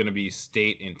it's really going to be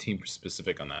state and team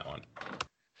specific on that one.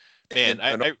 Man,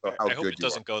 I hope it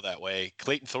doesn't go that way.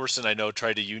 Clayton Thorson, I know,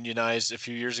 tried to unionize a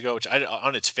few years ago, which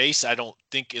on its face I don't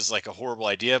think is like a horrible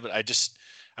idea, but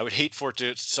I would hate for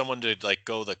someone to like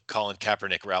go the Colin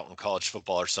Kaepernick route in college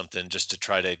football or something, just to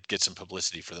try to get some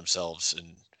publicity for themselves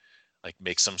and like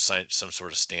make some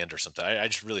sort of stand or something. I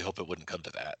just really hope it wouldn't come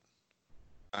to that.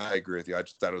 I agree with you. I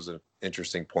just thought it was an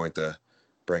interesting point to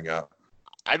bring up.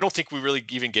 I don't think we really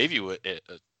even gave you a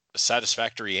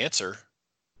satisfactory answer.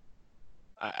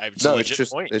 No, it's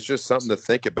just something to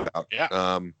think about.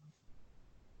 Yeah.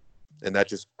 And that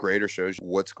just greater shows you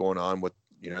what's going on with,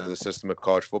 the system of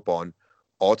college football. And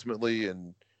ultimately,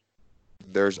 and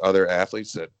there's other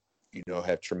athletes that,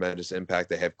 have tremendous impact.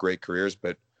 They have great careers,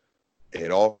 but it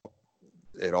all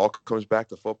comes back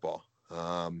to football.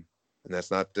 And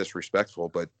that's not disrespectful,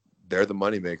 but they're the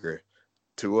moneymaker.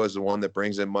 Tua is the one that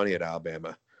brings in money at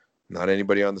Alabama, not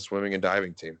anybody on the swimming and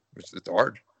diving team. It's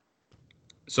hard.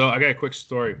 So I got a quick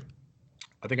story.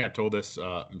 I think I told this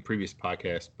in previous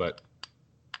podcasts, but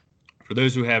for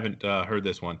those who haven't heard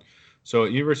this one, so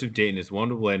University of Dayton is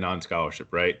 1AA non-scholarship,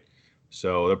 right?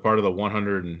 So they're part of the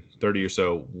 130 or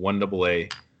so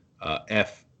 1AA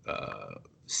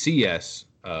FCS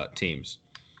teams.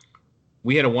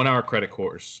 We had a 1-hour credit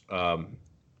course.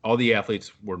 All the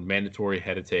athletes were mandatory,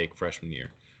 had to take freshman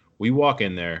year. We walk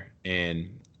in there,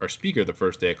 and our speaker the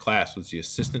first day of class was the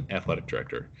assistant athletic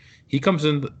director. He comes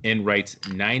in and writes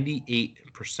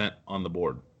 98% on the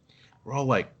board. We're all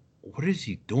like, what is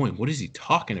he doing? What is he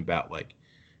talking about? And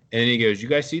then he goes, you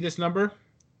guys see this number?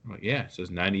 I'm like, yeah, it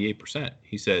says 98%.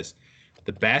 He says,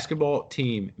 the basketball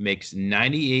team makes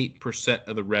 98%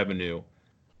 of the revenue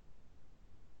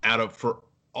for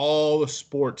all the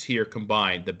sports here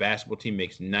combined. The basketball team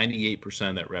makes 98%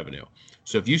 of that revenue.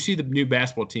 So if you see the new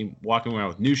basketball team walking around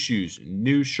with new shoes,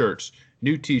 new shirts,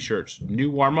 new T-shirts,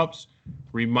 new warm-ups,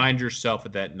 remind yourself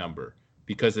of that number.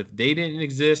 Because if they didn't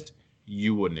exist,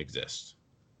 you wouldn't exist.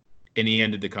 And he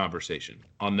ended the conversation.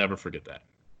 I'll never forget that.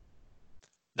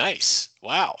 Nice.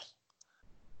 Wow.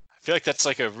 I feel like that's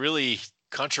like a really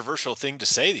controversial thing to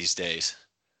say these days.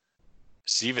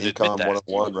 To even admit that.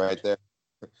 101 right there.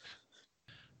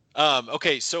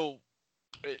 Okay, so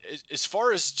as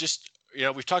far as just,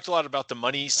 we've talked a lot about the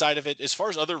money side of it. As far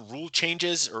as other rule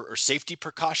changes or safety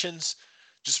precautions,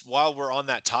 just while we're on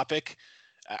that topic,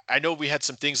 I know we had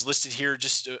some things listed here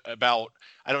just about,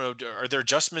 I don't know, are there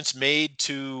adjustments made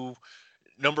to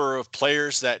number of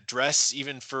players that dress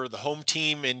even for the home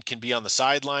team and can be on the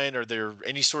sideline? Are there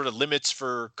any sort of limits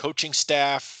for coaching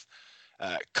staff,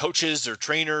 coaches or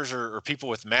trainers or people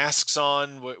with masks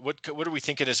on? What are we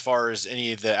thinking as far as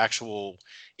any of the actual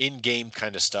in-game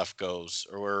kind of stuff goes?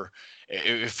 Or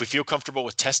if we feel comfortable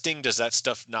with testing, does that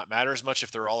stuff not matter as much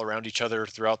if they're all around each other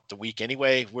throughout the week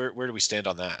anyway? Where do we stand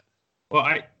on that? Well,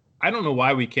 I don't know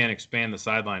why we can't expand the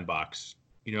sideline box.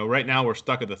 Right now we're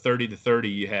stuck at the 30 to 30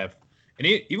 you have. And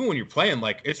even when you're playing,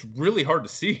 it's really hard to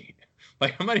see.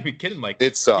 I'm not even kidding.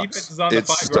 It sucks. Defense is on the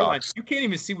 5-yard line. You can't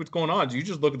even see what's going on. You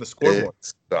just look at the scoreboard.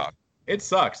 It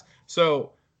sucks.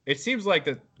 So it seems like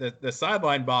the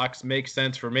sideline box makes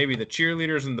sense for maybe the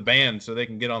cheerleaders and the band so they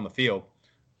can get on the field.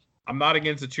 I'm not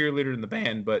against the cheerleader and the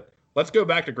band, but let's go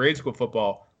back to grade school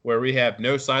football where we have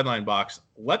no sideline box.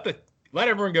 Let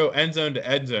everyone go end zone to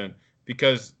end zone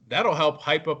because that'll help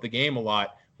hype up the game a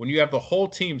lot when you have the whole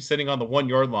team sitting on the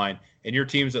 1-yard line and your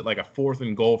team's at like a 4th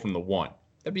and goal from the 1.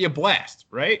 That'd be a blast,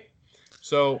 right?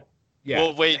 So, yeah.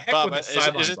 Well, wait, Bob,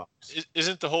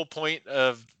 isn't the whole point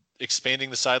of expanding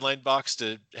the sideline box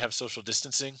to have social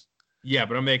distancing? Yeah,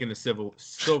 but I'm making the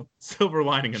silver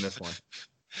lining in this one.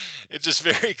 It just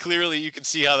very clearly you can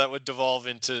see how that would devolve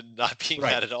into not being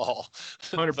that at all.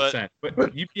 100%.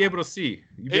 But you'd be able to see.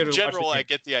 In general, I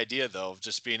get the idea, though, of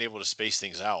just being able to space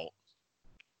things out.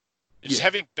 Just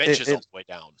having benches all the way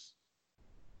down.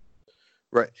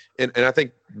 Right. And I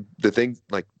think the thing,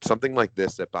 something like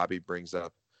this that Bobby brings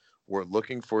up, we're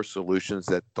looking for solutions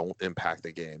that don't impact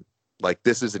the game.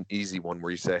 This is an easy one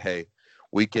where you say, hey,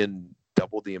 we can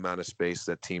double the amount of space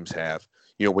that teams have.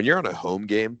 When you're on a home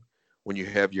game, when you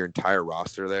have your entire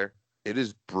roster there, it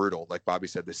is brutal. Like Bobby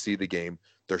said, to see the game,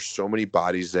 there's so many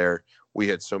bodies there. We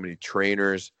had so many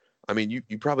trainers. I mean,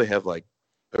 you probably have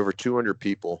over 200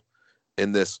 people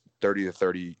in this 30 to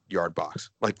 30 yard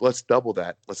box. Let's double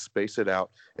that. Let's space it out.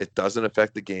 It doesn't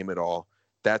affect the game at all.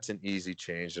 That's an easy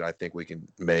change that I think we can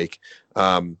make.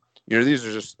 These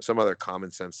are just some other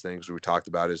common sense things we talked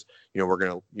about is, we're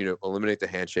going to, eliminate the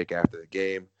handshake after the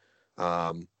game.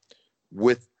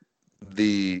 With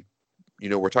the,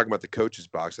 we're talking about the coaches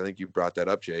box. I think you brought that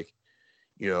up, Jake.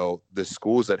 The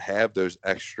schools that have those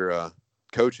extra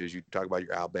coaches, you talk about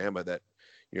your Alabama that,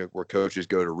 where coaches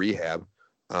go to rehab.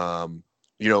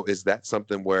 Is that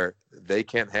something where they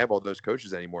can't have all those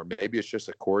coaches anymore? Maybe it's just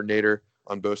a coordinator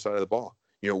on both sides of the ball.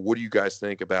 What do you guys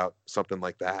think about something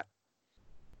like that?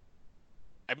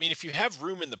 I mean, if you have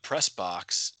room in the press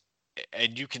box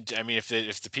and you can,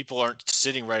 if the people aren't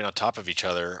sitting right on top of each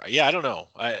other, yeah, I don't know.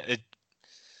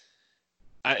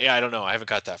 I don't know. I haven't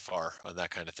got that far on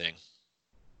that kind of thing.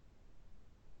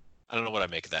 I don't know what I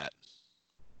make of that.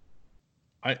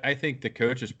 I think the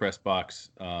coach's press box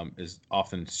is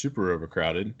often super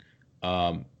overcrowded.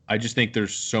 I just think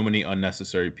there's so many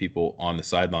unnecessary people on the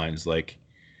sidelines. Like,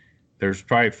 there's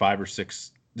probably 5 or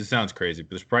 6. This sounds crazy,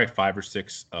 but there's probably 5 or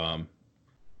 6,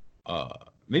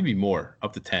 maybe more,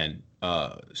 up to 10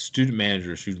 student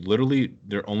managers who literally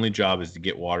their only job is to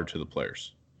get water to the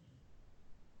players.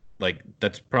 Like,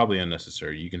 that's probably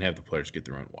unnecessary. You can have the players get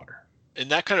their own water. And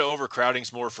that kind of overcrowding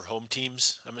is more for home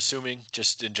teams, I'm assuming,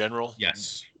 just in general.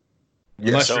 Yes.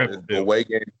 Yeah, so away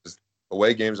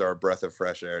games are a breath of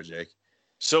fresh air, Jake.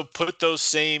 So put those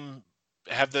same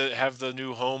have the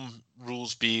new home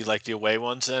rules be like the away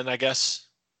ones then, I guess.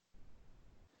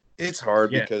 It's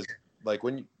hard because like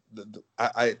when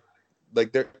I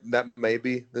like there that may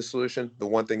be the solution. The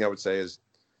one thing I would say is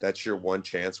that's your one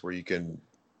chance where you can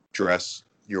dress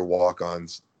your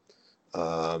walk-ons.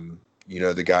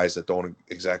 The guys that don't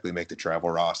exactly make the travel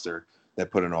roster that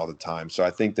put in all the time. So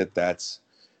I think that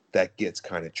gets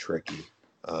kind of tricky.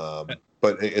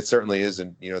 But it certainly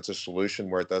isn't, it's a solution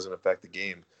where it doesn't affect the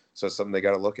game. So it's something they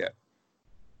got to look at.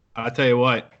 I'll tell you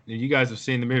what, you guys have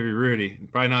seen the movie Rudy,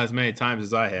 probably not as many times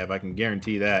as I have. I can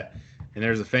guarantee that. And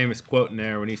there's a famous quote in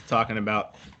there when he's talking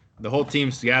about the whole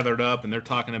team's gathered up and they're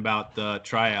talking about the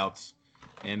tryouts.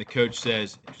 And the coach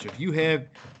says, so if you have,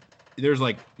 there's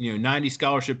 90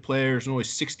 scholarship players and only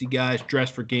 60 guys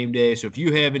dressed for game day. So if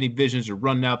you have any visions of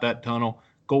running out that tunnel,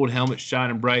 gold helmets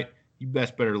shining bright, you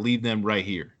best better leave them right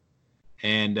here.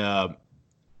 And as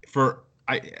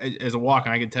a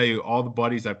walk-on, I can tell you all the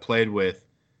buddies I played with,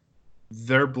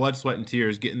 their blood, sweat, and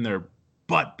tears getting their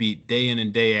butt beat day in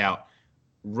and day out,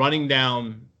 running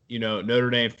down, Notre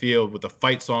Dame field with a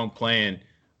fight song playing.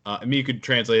 You could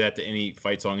translate that to any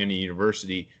fight song, any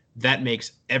university. That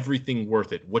makes everything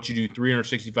worth it. What you do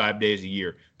 365 days a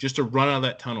year, just to run out of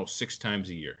that tunnel 6 times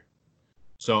a year.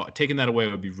 So taking that away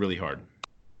would be really hard.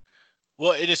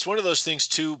 Well, and it's one of those things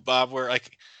too, Bob, where I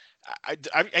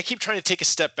keep trying to take a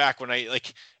step back when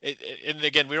and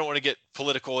again, we don't want to get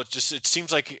political. It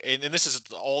seems like, and this is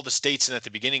all the states and at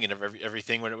the beginning and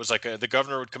everything, when it was like the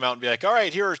governor would come out and be like, all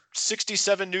right, here are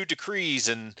 67 new decrees.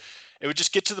 And it would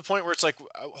just get to the point where it's like,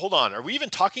 hold on, are we even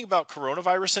talking about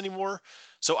coronavirus anymore?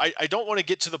 So I don't want to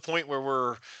get to the point where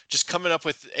we're just coming up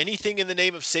with anything in the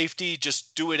name of safety,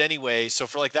 just do it anyway. So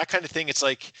for like that kind of thing, it's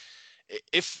like,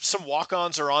 if some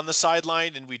walk-ons are on the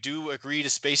sideline and we do agree to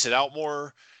space it out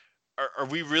more, are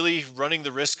we really running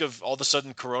the risk of all of a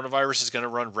sudden coronavirus is going to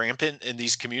run rampant in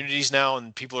these communities now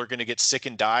and people are going to get sick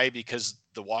and die because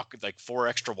 4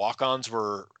 extra walk-ons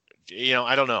were,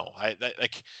 I don't know. I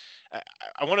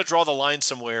want to draw the line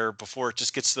somewhere before it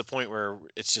just gets to the point where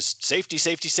it's just safety,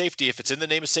 safety, safety. If it's in the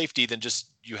name of safety, then just,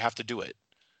 you have to do it.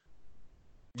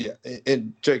 Yeah.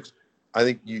 And Jake, I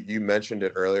think you mentioned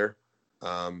it earlier.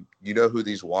 You know who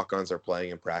these walk-ons are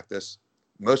playing in practice?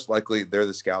 Most likely they're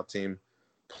the scout team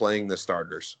playing the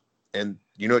starters. And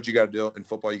you know what you got to do in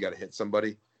football? You got to hit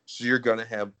somebody. So you're going to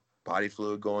have body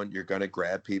fluid going. You're going to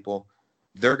grab people.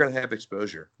 They're going to have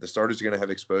exposure. The starters are going to have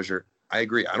exposure. I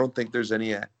agree. I don't think there's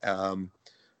any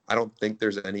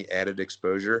added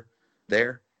exposure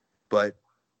there. But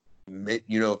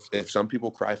if some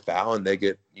people cry foul and they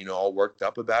get all worked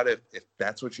up about it, if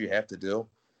that's what you have to do,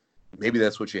 maybe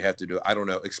that's what you have to do. I don't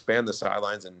know. Expand the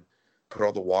sidelines and put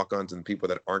all the walk-ons and people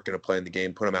that aren't going to play in the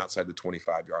game, put them outside the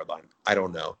 25-yard line. I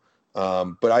don't know.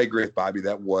 But I agree with Bobby.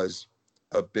 That was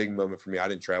a big moment for me. I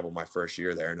didn't travel my first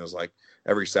year there. And it was like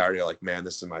every Saturday, like, man,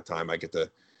 this is my time. I get to,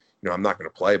 I'm not going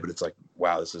to play, but it's like,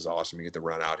 wow, this is awesome. You get to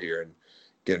run out here and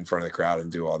get in front of the crowd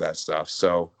and do all that stuff.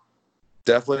 So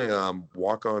definitely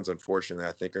walk-ons, unfortunately,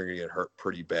 I think are going to get hurt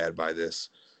pretty bad by this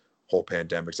whole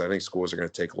pandemic. So I think schools are going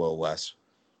to take a little less.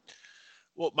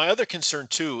 Well, my other concern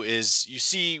too is you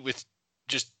see with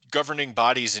just governing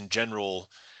bodies in general,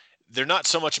 they're not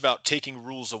so much about taking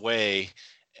rules away.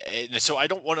 And so I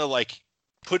don't want to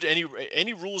put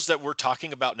any rules that we're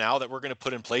talking about now that we're going to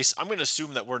put in place. I'm going to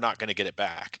assume that we're not going to get it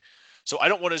back. So I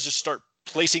don't want to just start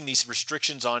placing these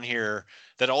restrictions on here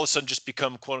that all of a sudden just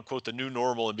become quote unquote the new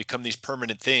normal and become these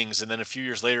permanent things. And then a few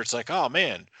years later, it's like, oh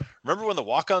man, remember when the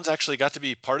walk-ons actually got to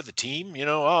be part of the team?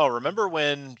 Oh, remember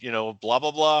when, blah,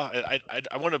 blah, blah.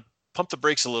 I want to pump the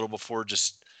brakes a little before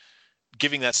just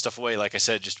giving that stuff away. Like I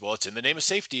said, it's in the name of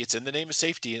safety. It's in the name of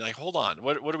safety. And hold on,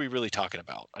 what are we really talking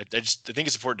about? I think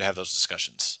it's important to have those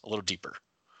discussions a little deeper.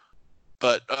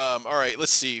 But all right,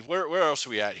 let's see. Where else are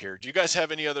we at here? Do you guys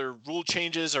have any other rule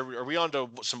changes? Are we on to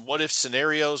some what if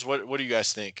scenarios? What do you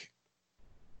guys think?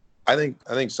 I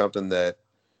think something that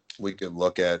we could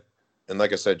look at and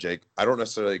like I said, Jake, I don't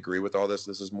necessarily agree with all this.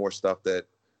 This is more stuff that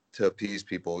to appease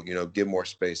people, give more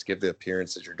space, give the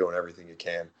appearance that you're doing everything you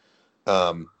can.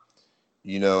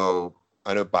 You know,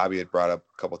 I know Bobby had brought up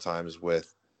a couple times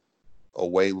with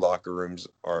away locker rooms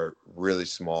are really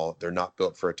small. They're not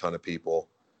built for a ton of people,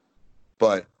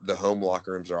 but the home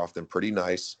locker rooms are often pretty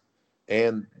nice.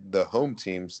 And the home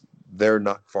teams, they're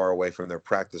not far away from their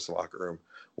practice locker room,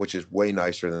 which is way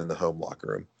nicer than the home locker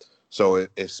room. So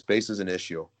if space is an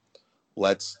issue,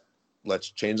 let's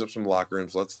change up some locker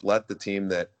rooms. Let's let the team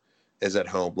that is at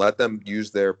home, let them use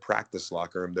their practice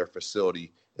locker room, their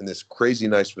facility in this crazy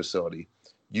nice facility.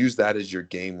 Use that as your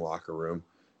game locker room.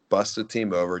 Bust the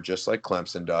team over just like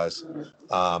Clemson does.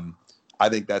 I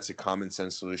think that's a common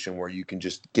sense solution where you can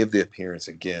just give the appearance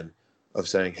again of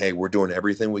saying, hey, we're doing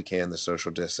everything we can, the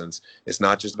social distance. It's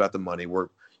not just about the money. We're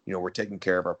taking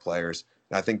care of our players.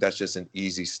 And I think that's just an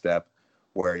easy step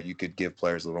where you could give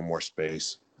players a little more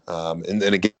space. And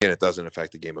then again, it doesn't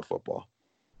affect the game of football.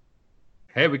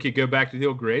 Hey, we could go back to the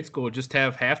old grade school, just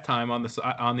have halftime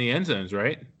on the end zones,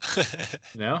 right?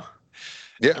 No?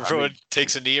 Yeah. Everyone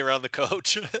takes a knee around the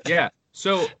coach. Yeah.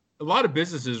 So a lot of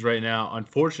businesses right now,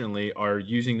 unfortunately, are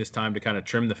using this time to kind of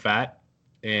trim the fat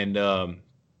and,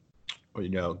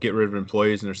 get rid of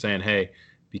employees. And they're saying, hey,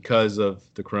 because of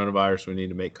the coronavirus, we need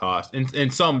to make costs.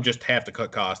 And some just have to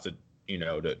cut costs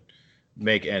to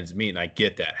make ends meet. And I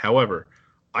get that. However,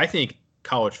 I think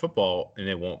college football, and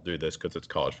it won't do this because it's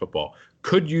college football,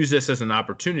 could use this as an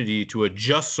opportunity to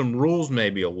adjust some rules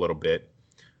maybe a little bit,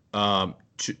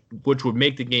 which would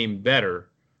make the game better.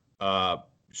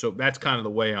 So that's kind of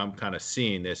the way I'm kind of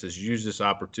seeing this, is use this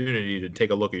opportunity to take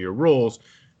a look at your rules,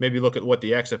 maybe look at what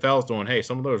the XFL is doing. Hey,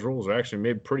 some of those rules are actually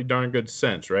made pretty darn good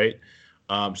sense, right?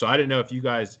 So I didn't know if you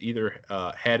guys either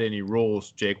had any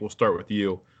rules, Jake, we'll start with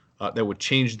you, that would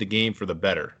change the game for the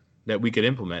better that we could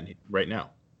implement right now.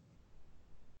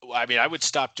 I mean, I would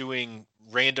stop doing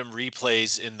random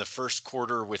replays in the first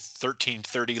quarter with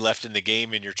 13:30 left in the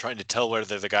game, and you're trying to tell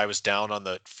whether the guy was down on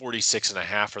the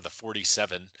 46.5 or the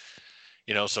 47.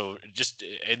 So just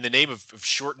in the name of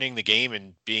shortening the game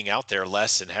and being out there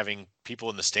less and having people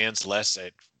in the stands less,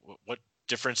 what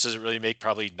difference does it really make?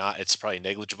 Probably not. It's probably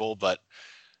negligible. But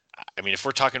I mean, if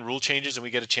we're talking rule changes and we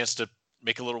get a chance to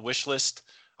make a little wish list,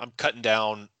 I'm cutting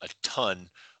down a ton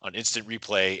on instant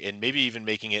replay and maybe even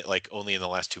making it like only in the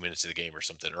last 2 minutes of the game or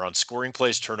something, or on scoring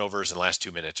plays, turnovers in the last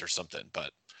 2 minutes or something.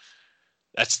 But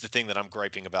that's the thing that I'm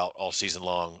griping about all season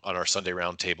long on our Sunday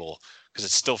roundtable, because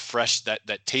it's still fresh. That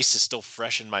taste is still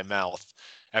fresh in my mouth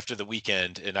after the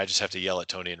weekend, and I just have to yell at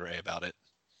Tony and Ray about it.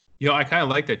 I kind of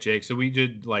like that, Jake. So we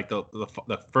did like the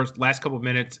last couple of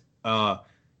minutes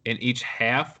in each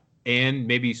half, and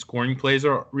maybe scoring plays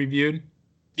are reviewed.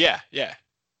 Yeah.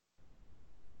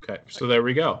 Okay, so there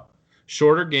we go.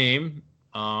 Shorter game,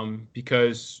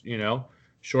 because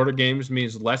shorter games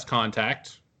means less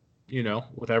contact,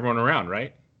 with everyone around,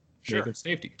 right? Sure. Good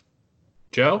safety.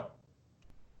 Joe?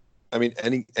 I mean,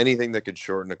 anything that could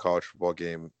shorten a college football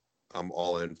game, I'm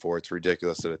all in for. It's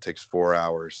ridiculous that it takes 4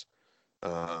 hours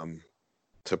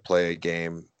to play a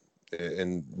game,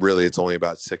 and really it's only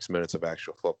about 6 minutes of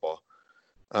actual football.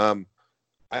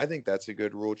 I think that's a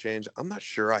good rule change. I'm not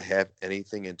sure I have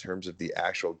anything in terms of the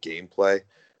actual gameplay.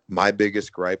 My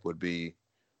biggest gripe would be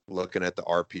looking at the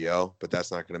RPO, but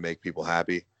that's not going to make people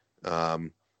happy.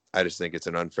 I just think it's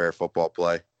an unfair football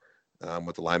play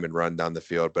with the lineman run down the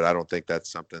field, but I don't think that's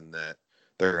something that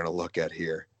they're going to look at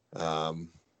here.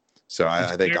 So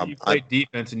I think you played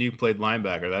defense and you played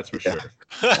linebacker. That's for sure.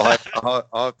 I'll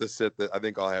have to sit. I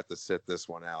think I'll have to sit this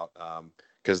one out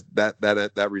because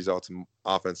that results in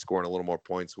offense scoring a little more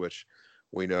points, which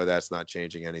we know that's not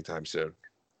changing anytime soon.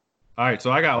 All right,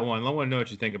 so I got one. I want to know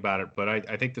what you think about it, but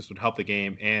I think this would help the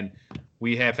game. And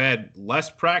we have had less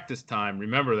practice time.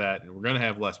 Remember that. And we're going to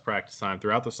have less practice time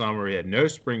throughout the summer. We had no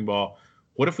spring ball.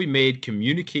 What if we made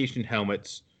communication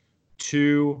helmets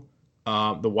to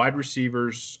the wide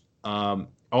receivers,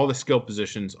 all the skill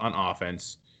positions on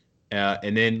offense,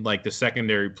 and then like the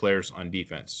secondary players on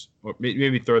defense? Or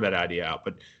maybe throw that idea out.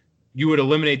 But you would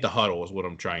eliminate the huddle is what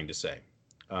I'm trying to say.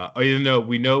 Even though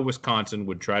we know Wisconsin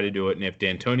would try to do it, and if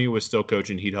D'Antonio was still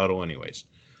coaching, he'd huddle anyways.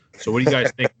 So what do you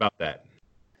guys think about that?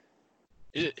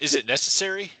 Is it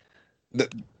necessary?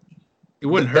 It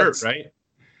wouldn't hurt, right?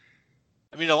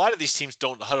 I mean, a lot of these teams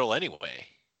don't huddle anyway.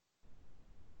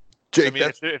 Jake, I mean,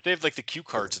 if they have like the cue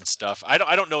cards and stuff, I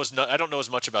don't know as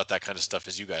much about that kind of stuff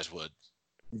as you guys would.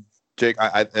 Jake,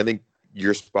 I think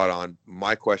you're spot on.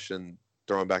 My question,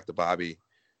 throwing back to Bobby,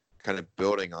 kind of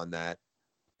building on that,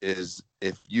 is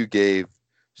if you gave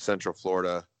Central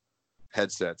Florida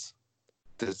headsets,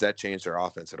 does that change their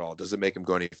offense at all? Does it make them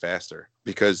go any faster?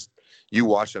 Because you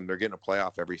watch them; they're getting a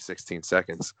playoff every 16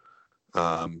 seconds.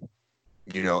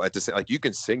 You know, at the like you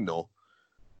can signal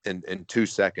in 2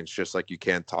 seconds, just like you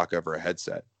can talk over a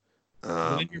headset.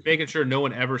 Well, then you're making sure no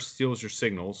one ever steals your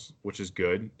signals, which is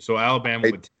good. So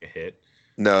Alabama would take a hit.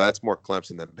 No, that's more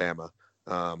Clemson than Bama.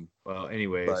 Well,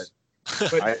 anyways,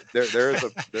 but there is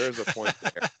a point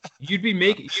there.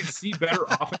 You'd see better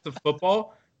offensive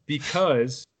football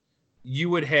because you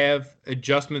would have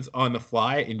adjustments on the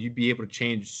fly and you'd be able to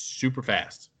change super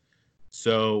fast.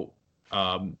 So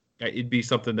it'd be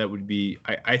something that would be,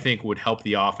 I think, would help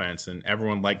the offense, and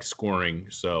everyone likes scoring.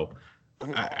 So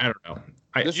I don't know.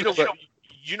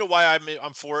 You know why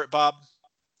I'm for it, Bob,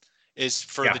 is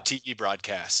for the TV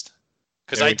broadcast.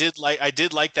 Because I did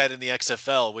like that in the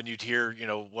XFL when you'd hear, you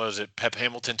know, was it Pep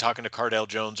Hamilton talking to Cardale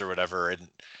Jones or whatever, and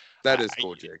that is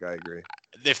cool, Jake. I agree.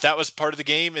 If that was part of the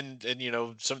game, and you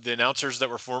know, some of the announcers that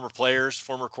were former players,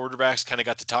 former quarterbacks, kind of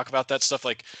got to talk about that stuff.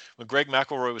 Like when Greg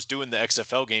McElroy was doing the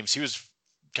XFL games,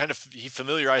 he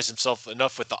familiarized himself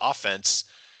enough with the offense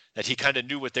that he kind of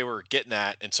knew what they were getting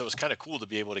at, and so it was kind of cool to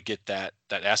be able to get that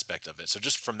aspect of it. So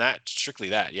just from that, strictly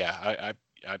that, yeah,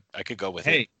 I could go with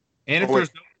it. Hey, and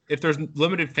if there's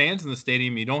limited fans in the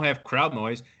stadium, you don't have crowd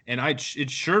noise, and it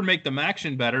sure make the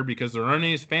action better because there aren't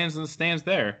any fans in the stands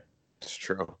there. It's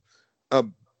true.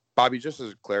 Bobby, just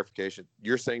as a clarification,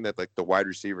 you're saying that like the wide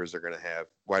receivers are going to have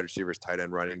wide receivers, tight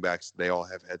end, running backs, they all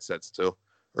have headsets too,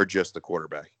 or just the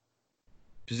quarterback?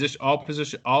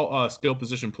 All skill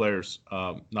position players,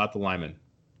 not the linemen.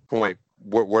 Point.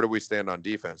 Where do we stand on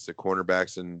defense? The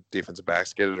cornerbacks and defensive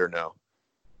backs get it or no?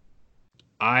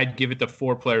 I'd give it to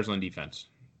 4 players on defense.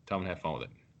 Tell them to have fun with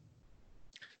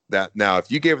it. Now, if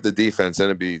you gave it the defense, then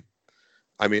it'd be,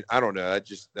 I mean, I don't know.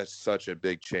 That's such a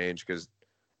big change because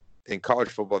in college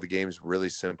football, the game's really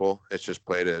simple. It's just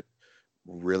played at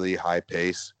really high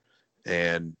pace,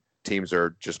 and teams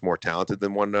are just more talented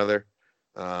than one another.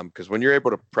 Because when you're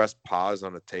able to press pause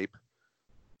on a tape,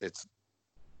 it's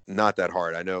not that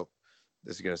hard. I know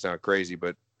this is going to sound crazy,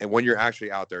 and when you're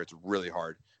actually out there, it's really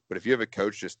hard. But if you have a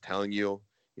coach just telling you,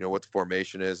 you know, what the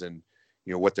formation is and,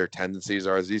 you know, what their tendencies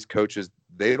are, these coaches,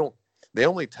 they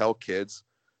only tell kids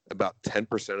about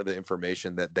 10% of the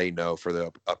information that they know for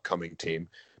the upcoming team,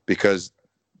 because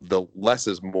the less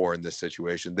is more in this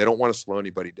situation. They don't want to slow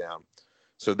anybody down.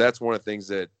 So that's one of the things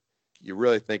that you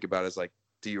really think about is like,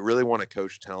 do you really want a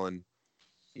coach telling,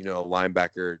 you know, a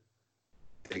linebacker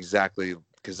exactly,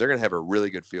 because they're going to have a really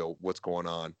good feel what's going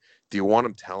on. Do you want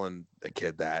them telling a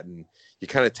kid that? And you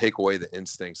kind of take away the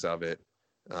instincts of it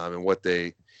and what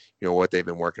they've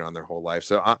been working on their whole life.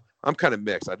 So I'm kind of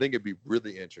mixed. I think it'd be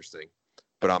really interesting,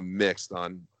 but I'm mixed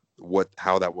on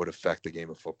how that would affect the game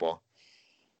of football.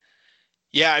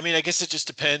 Yeah, I mean, I guess it just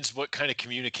depends what kind of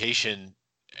communication,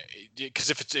 because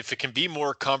if it can be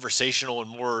more conversational and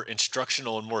more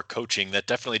instructional and more coaching, that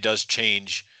definitely does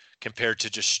change compared to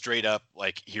just straight up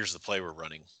like, here's the play we're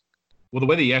running. Well, the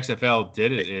way the XFL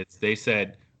did it is they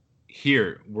said,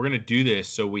 here, we're going to do this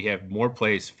so we have more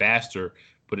plays faster,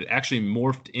 but it actually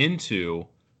morphed into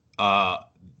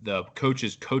the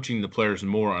coaches coaching the players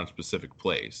more on specific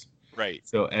plays. Right.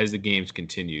 So as the games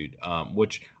continued,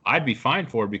 which I'd be fine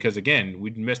for because, again,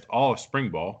 we'd missed all of spring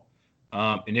ball.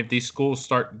 And if these schools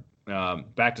start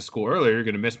back to school earlier, you're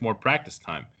going to miss more practice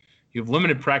time. You have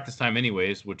limited practice time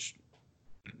anyways, which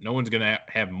no one's going to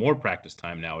have more practice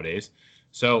time nowadays.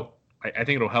 So I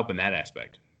think it'll help in that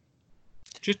aspect.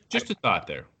 Just a thought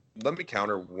there. Let me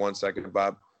counter 1 second,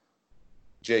 Bob.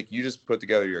 Jake, you just put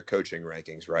together your coaching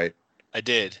rankings, right? I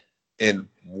did. And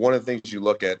one of the things you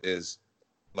look at is,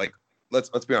 like, let's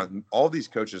be honest, all these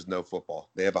coaches know football.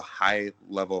 They have a high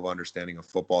level of understanding of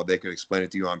football. They could explain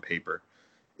it to you on paper.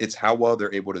 It's how well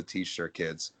they're able to teach their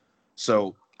kids.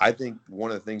 So I think one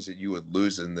of the things that you would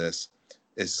lose in this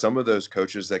is some of those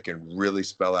coaches that can really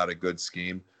spell out a good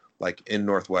scheme, like in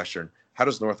Northwestern. How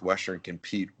does Northwestern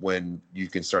compete when you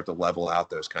can start to level out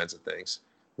those kinds of things?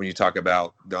 When you talk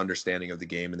about the understanding of the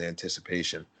game and the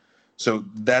anticipation. So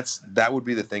that would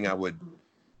be the thing I would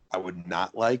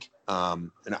not like.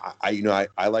 And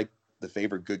I like the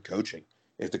favor good coaching.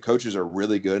 If the coaches are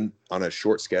really good on a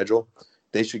short schedule,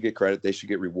 they should get credit. They should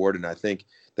get rewarded. And I think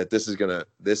that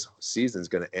this season is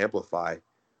going to amplify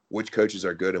which coaches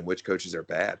are good and which coaches are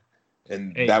bad.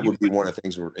 And that would be one of the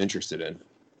things we're interested in.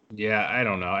 Yeah, I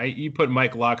don't know. You put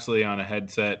Mike Loxley on a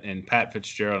headset and Pat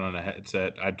Fitzgerald on a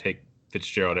headset, I'd take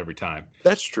Fitzgerald every time.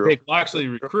 That's true. Take Loxley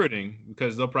recruiting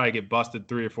because they'll probably get busted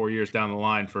 3 or 4 years down the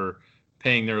line for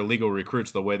paying their illegal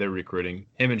recruits the way they're recruiting.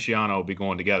 Him and Shiano will be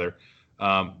going together.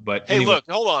 But hey, look,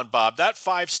 hold on, Bob. That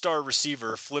 5-star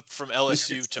receiver flipped from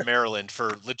LSU to Maryland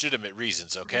for legitimate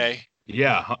reasons, okay?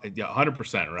 Yeah,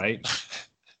 100%, right?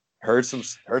 Heard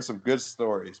some good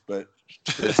stories, but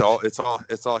it's all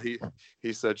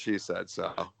he said, she said.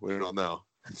 So we don't know.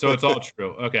 So it's all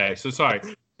true. Okay. So sorry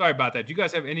about that. Do you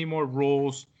guys have any more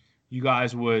rules you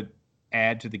guys would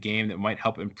add to the game that might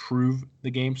help improve the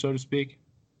game, so to speak?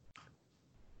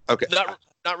 Okay.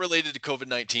 Not related to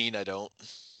COVID-19. I don't.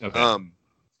 Okay.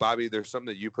 Bobby, there's something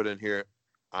that you put in here.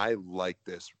 I like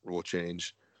this rule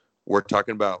change. We're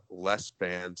talking about less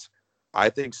fans. I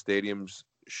think stadiums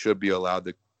should be allowed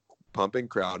to pump in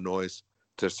crowd noise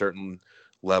to a certain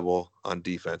level on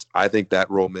defense. I think that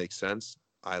rule makes sense.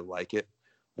 I like it.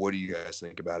 What do you guys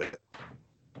think about it?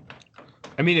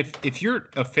 I mean, if you're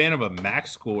a fan of a MAC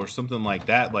school or something like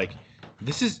that, like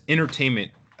this is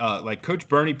entertainment. Like Coach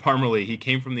Bernie Parmalee, he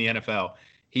came from the NFL.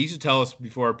 He used to tell us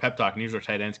before our pep talk, and he was our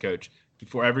tight ends coach.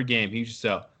 Before every game, he used to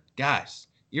tell, guys,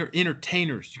 you're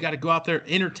entertainers. You got to go out there,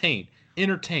 entertain,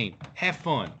 have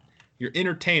fun. You're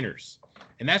entertainers.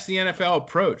 And that's the NFL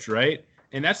approach, right?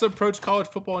 And that's the approach college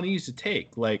football needs to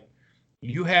take. Like,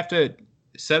 you have to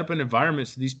set up an environment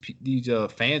so these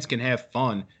fans can have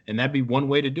fun, and that'd be one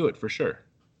way to do it for sure.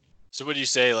 So what do you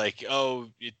say? Like,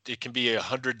 it can be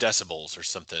 100 decibels or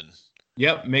something.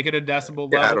 Yep, make it a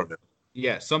decibel level. I don't know.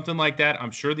 Yeah, something like that.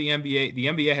 I'm sure the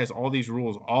NBA has all these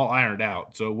rules all ironed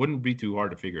out, so it wouldn't be too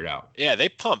hard to figure it out. Yeah, they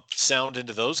pump sound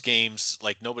into those games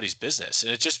like nobody's business,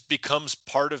 and it just becomes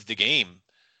part of the game.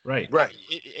 Right.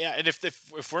 Yeah, and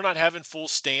if we're not having full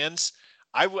stands,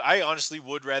 I honestly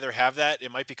would rather have that.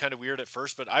 It might be kind of weird at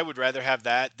first, but I would rather have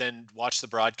that than watch the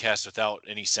broadcast without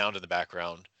any sound in the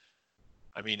background.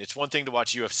 I mean, it's one thing to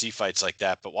watch UFC fights like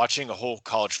that, but watching a whole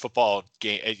college football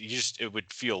game, it would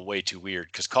feel way too weird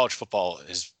because college football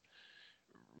is,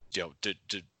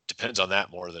 depends on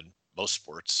that more than most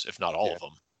sports, if not all of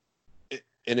them.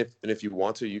 And if you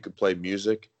want to, you can play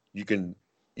music. You can,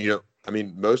 I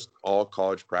mean, most all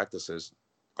college practices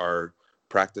are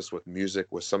practice with music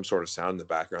with some sort of sound in the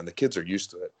background. The kids are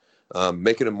used to it,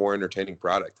 making a more entertaining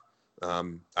product.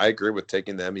 I agree with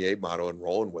taking the MEA model and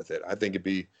rolling with it. I think it'd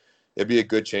be a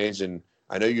good change. And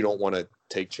I know you don't want to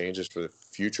take changes for the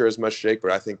future as much, Jake,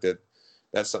 but I think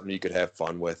that's something you could have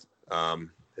fun with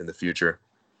in the future.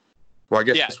 Well, I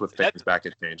guess with fans back,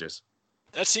 it changes.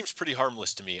 That seems pretty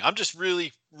harmless to me. I'm just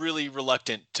really, really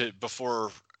reluctant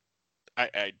before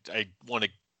I want to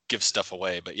give stuff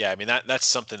away. But yeah, I mean, that's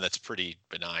something that's pretty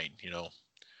benign,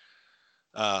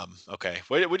 Okay.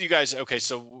 What do you guys, okay.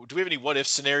 So do we have any what if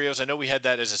scenarios? I know we had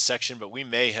that as a section, but we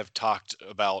may have talked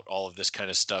about all of this kind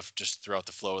of stuff just throughout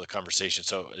the flow of the conversation.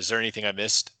 So is there anything I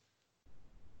missed?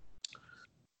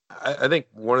 I think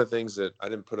one of the things that I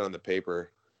didn't put on the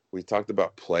paper, we talked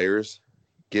about players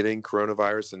getting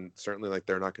coronavirus and certainly like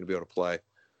they're not going to be able to play.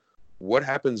 What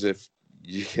happens if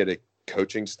you get a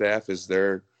coaching staff? Is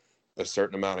there a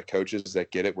certain amount of coaches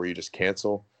that get it where you just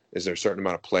cancel? Is there a certain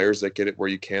amount of players that get it where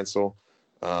you cancel?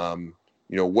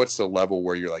 What's the level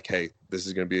where you're like, hey, this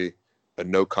is going to be a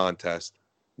no contest.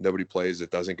 Nobody plays.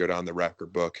 It doesn't go down the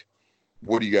record book.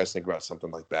 What do you guys think about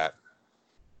something like that?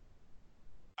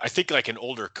 I think like an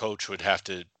older coach would have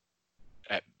to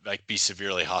like be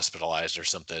severely hospitalized or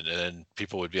something. And then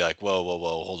people would be like, whoa,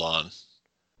 hold on.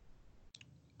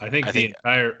 I think the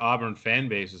entire Auburn fan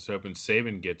base is hoping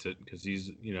Saban gets it because he's,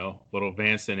 a little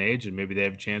advanced in age and maybe they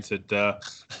have a chance at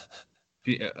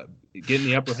getting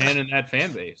the upper hand in that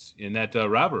fan base, in that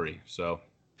rivalry. So,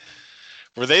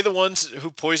 were they the ones who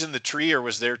poisoned the tree, or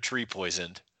was their tree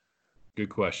poisoned? Good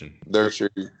question. Their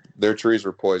trees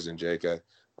were poisoned, Jake.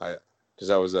 Because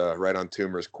I was right on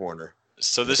Toomer's corner.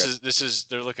 So this is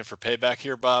they're looking for payback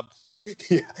here, Bob.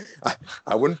 Yeah,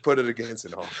 I wouldn't put it against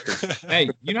it all. Hey,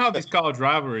 you know how these college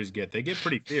rivalries get? They get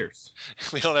pretty fierce.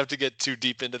 We don't have to get too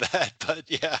deep into that, but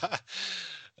yeah.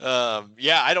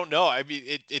 I don't know. I mean,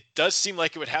 it does seem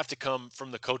like it would have to come from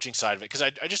the coaching side of it because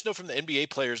I just know from the NBA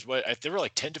players, if there were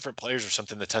like 10 different players or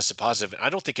something that tested positive, and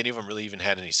I don't think any of them really even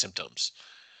had any symptoms.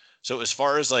 So as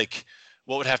far as like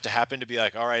what would have to happen to be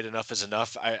like, all right, enough is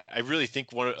enough, I really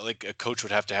think a coach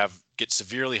would have to get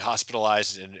severely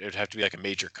hospitalized, and it would have to be like a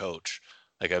major coach,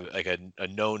 like a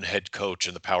known head coach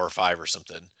in the Power 5 or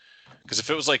something. Because if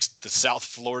it was like the South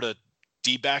Florida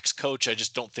D-backs coach, I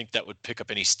just don't think that would pick up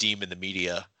any steam in the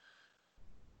media.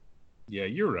 Yeah,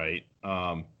 you're right.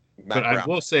 But I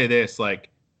will say this, like,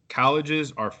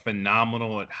 colleges are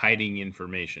phenomenal at hiding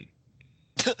information.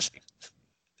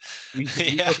 We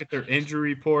look at their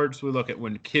injury reports. We look at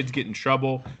when kids get in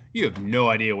trouble. You have no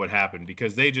idea what happened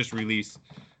because they just release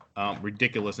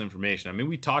ridiculous information. I mean,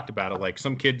 we talked about it. Like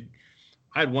some kid,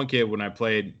 I had one kid when I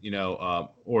played,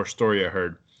 or a story I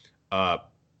heard.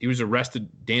 He was arrested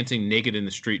dancing naked in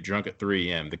the street drunk at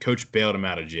 3 a.m. The coach bailed him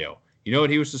out of jail. You know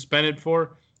what he was suspended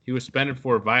for? He he was suspended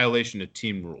for a violation of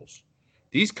team rules.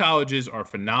 These colleges are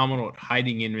phenomenal at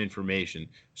hiding in information,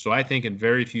 so I think in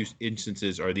very few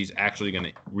instances are these actually going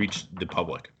to reach the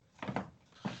public.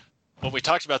 Well, we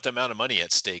talked about the amount of money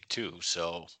at stake too.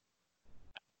 So,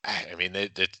 I mean,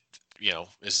 that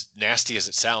as nasty as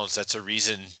it sounds, that's a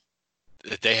reason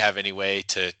that they have anyway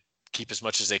to keep as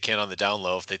much as they can on the down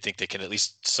low if they think they can at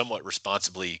least somewhat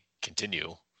responsibly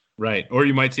continue. Right. Or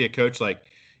you might see a coach like,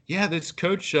 yeah, this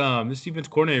coach, this defense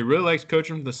coordinator really likes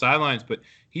coaching from the sidelines, but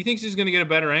he thinks he's going to get a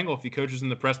better angle if he coaches in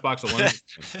the press box alone.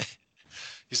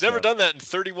 He's never done that in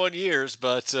 31 years,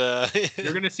 but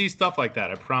you're going to see stuff like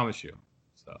that. I promise you.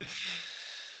 So.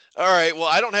 All right. Well,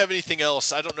 I don't have anything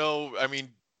else. I don't know. I mean,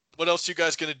 what else are you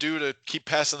guys going to do to keep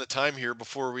passing the time here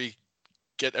before we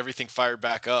get everything fired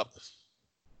back up?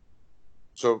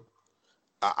 So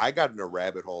I got in a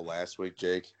rabbit hole last week,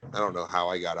 Jake. I don't know how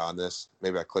I got on this.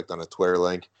 Maybe I clicked on a Twitter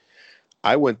link.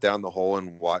 I went down the hole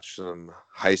and watched some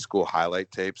high school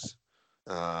highlight tapes.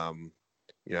 Maybe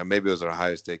it was an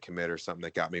Ohio State commit or something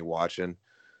that got me watching.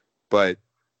 But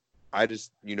I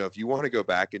just, if you want to go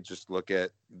back and just look at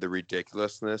the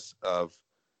ridiculousness of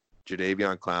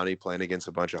Jadeveon Clowney playing against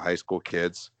a bunch of high school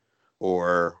kids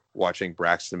or watching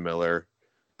Braxton Miller,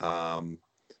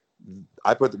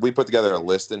 we put together a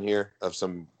list in here of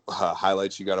some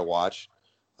highlights you got to watch.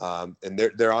 And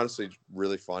they're honestly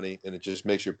really funny, and it just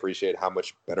makes you appreciate how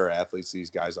much better athletes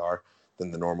these guys are than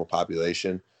the normal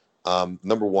population.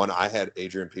 Number one, I had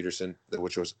Adrian Peterson,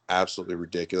 which was absolutely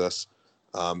ridiculous.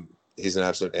 He's an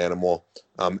absolute animal.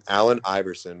 Allen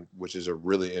Iverson, which is a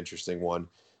really interesting one.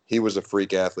 He was a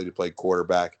freak athlete who played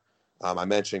quarterback. I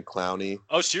mentioned Clowney.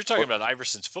 Oh, so you're talking about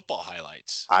Iverson's football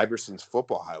highlights. Iverson's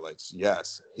football highlights,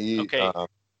 yes. Okay.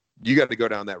 You got to go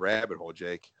down that rabbit hole,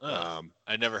 Jake. I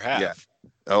never have. Yeah.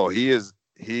 Oh, he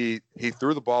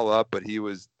threw the ball up, but he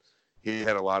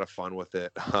had a lot of fun with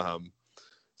it.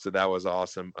 So that was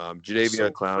awesome.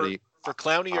 Jadeveon Clowney. For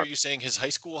Clowney, are you saying his high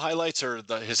school highlights or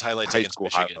his highlights high against school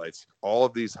Michigan? Highlights? All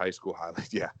of these high school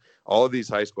highlights. Yeah, all of these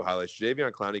high school highlights.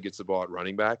 Jadeveon Clowney gets the ball at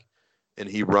running back, and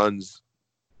he runs.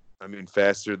 I mean,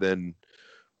 faster than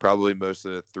probably most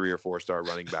of the 3 or 4 star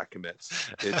running back commits.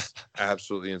 It's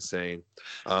absolutely insane.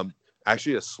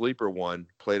 Actually, a sleeper one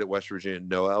played at West Virginia,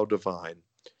 Noel Devine.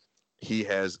 He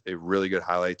has a really good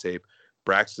highlight tape.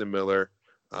 Braxton Miller.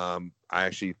 I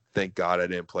actually thank God I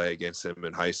didn't play against him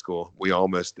in high school. We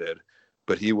almost did,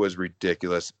 but he was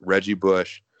ridiculous. Reggie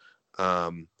Bush,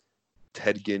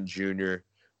 Ted Ginn Jr.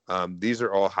 These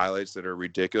are all highlights that are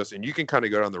ridiculous, and you can kind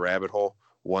of go down the rabbit hole.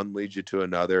 One leads you to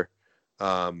another.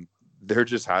 They're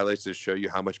just highlights that show you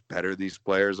how much better these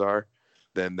players are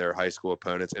than their high school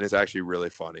opponents, and it's actually really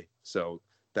funny. So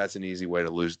that's an easy way to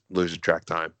lose track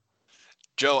time.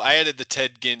 Joe, I added the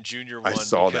Ted Ginn Jr. one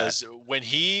because when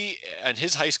he and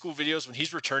his high school videos, when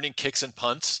he's returning kicks and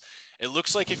punts, it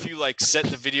looks like if you set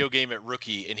the video game at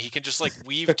rookie and he can just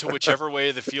weave to whichever way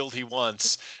of the field he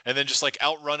wants and then just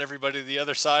outrun everybody to the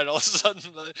other side. All of a sudden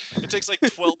it takes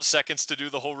 12 seconds to do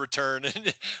the whole return.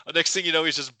 And the next thing you know,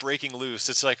 he's just breaking loose.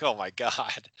 It's oh my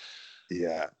God.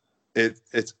 Yeah.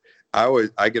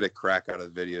 I get a crack out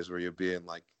of the videos where you'll be in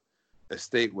a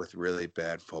state with really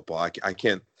bad football.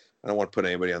 I don't want to put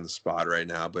anybody on the spot right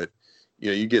now, but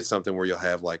you get something where you'll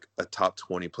have a top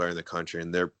 20 player in the country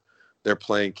and they're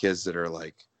playing kids that are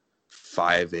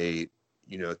 5'8",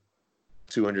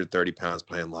 230 pounds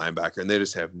playing linebacker, and they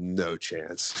just have no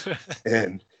chance.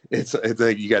 And it's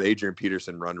you got Adrian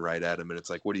Peterson run right at him, and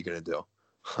it's what are you going to do?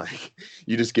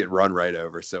 You just get run right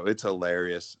over. So it's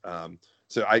hilarious.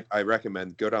 So I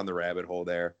recommend go down the rabbit hole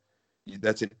there.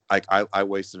 That's it. I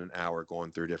wasted an hour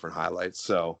going through different highlights.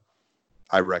 So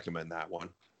I recommend that one.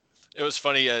 It was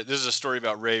funny. This is a story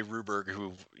about Ray Ruberg,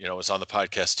 who was on the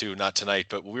podcast too. Not tonight,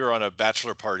 but we were on a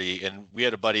bachelor party, and we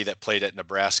had a buddy that played at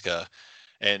Nebraska,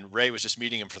 and Ray was just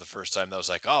meeting him for the first time. That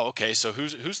was oh, okay. So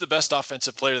who's the best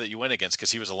offensive player that you went against?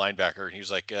 Because he was a linebacker, and he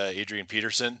was Adrian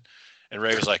Peterson. And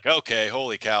Ray was okay,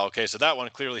 holy cow. Okay, so that one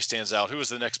clearly stands out. Who was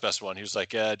the next best one? He was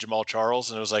Jamal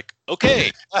Charles. And it was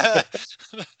okay,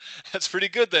 that's pretty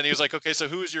good then. He was okay, so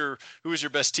who was your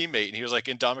best teammate? And he was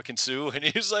Ndamukong Suh. And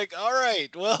he was all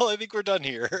right, well, I think we're done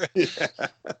here. Yeah.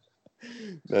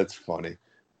 That's funny.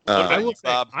 I will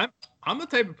say, I'm the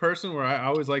type of person where I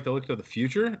always like to look to the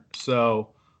future.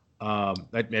 So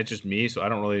that's just me. So I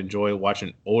don't really enjoy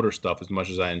watching older stuff as much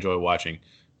as I enjoy watching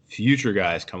future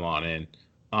guys come on in.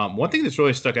 One thing that's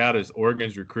really stuck out is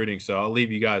Oregon's recruiting. So I'll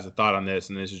leave you guys a thought on this,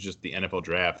 and this is just the NFL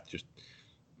draft, just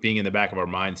being in the back of our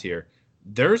minds here.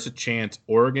 There's a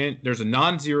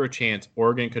non-zero chance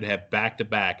Oregon could have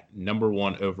back-to-back number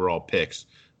 1 overall picks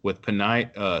with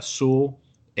Penei Sewell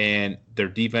and their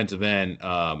defensive end,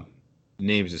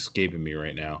 name's escaping me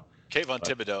right now. Kayvon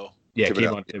Thibodeau. Yeah,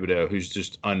 Kayvon Thibodeau, who's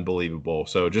just unbelievable.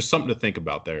 So just something to think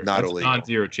about there. Not illegal.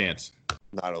 Non-zero chance.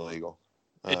 Not illegal.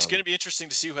 It's going to be interesting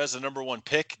to see who has the number one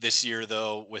pick this year,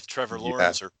 though, with Trevor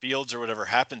Lawrence or Fields or whatever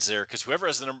happens there. Because whoever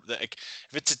has the number,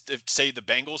 if say the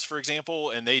Bengals, for example,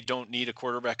 and they don't need a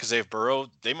quarterback because they have Burrow,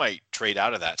 they might trade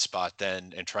out of that spot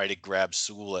then and try to grab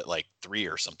Sewell at like 3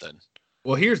 or something.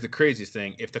 Well, here's the craziest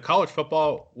thing. If the college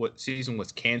football season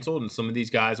was canceled and some of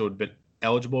these guys would have been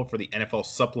eligible for the NFL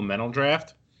supplemental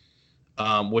draft,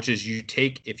 which is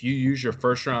if you use your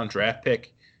first-round draft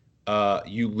pick,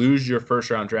 you lose your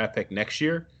first-round draft pick next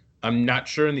year. I'm not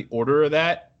sure in the order of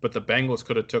that, but the Bengals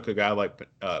could have took a guy like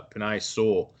Penei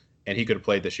Sewell, and he could have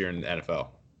played this year in the NFL.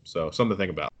 So something to think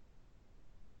about.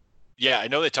 Yeah, I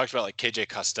know they talked about like KJ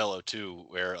Costello too,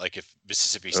 where like if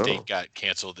Mississippi State got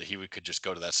canceled, that he could just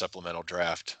go to that supplemental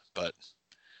draft. But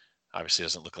obviously, it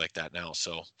doesn't look like that now.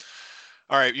 So,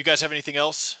 all right, you guys have anything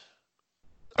else?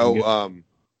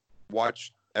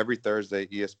 Watch every Thursday.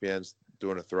 ESPN's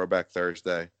doing a Throwback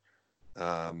Thursday.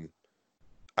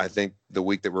 I think the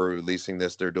week that we're releasing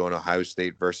this, they're doing Ohio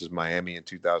State versus Miami in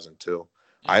 2002.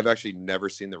 I've actually never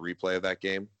seen the replay of that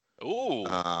game. Ooh.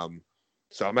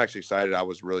 So I'm actually excited. I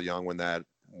was really young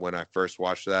when I first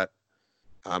watched that.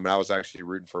 And I was actually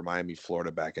rooting for Miami,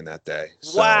 Florida back in that day.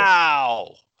 So,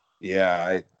 wow.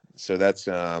 Yeah. So that's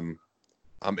I'm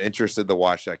interested to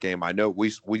watch that game. I know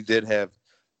we did have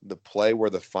the play where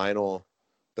the final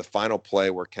play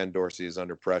where Ken Dorsey is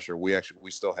under pressure. We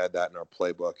still had that in our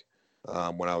playbook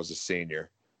when I was a senior.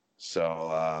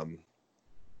 So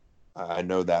I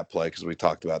know that play because we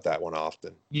talked about that one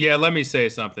often. Yeah, let me say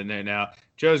something there now.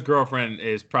 Joe's girlfriend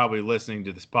is probably listening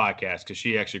to this podcast because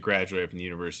she actually graduated from the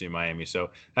University of Miami. So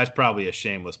that's probably a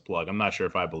shameless plug. I'm not sure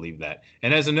if I believe that.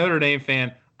 And as a Notre Dame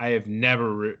fan, I have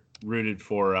never rooted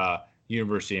for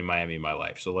University of Miami in my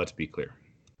life. So let's be clear.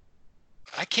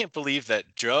 I can't believe that,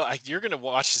 Joe. You're going to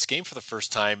watch this game for the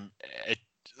first time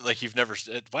like you've never.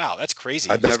 Wow, that's crazy.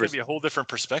 It's going to be a whole different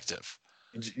perspective.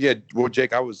 Yeah, well,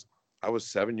 Jake, I was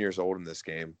 7 years old in this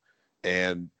game,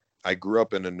 and I grew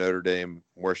up in a Notre Dame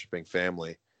worshiping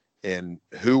family. And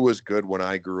who was good when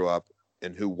I grew up,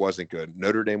 and who wasn't good?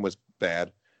 Notre Dame was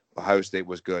bad. Ohio State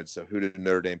was good. So who did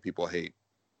Notre Dame people hate?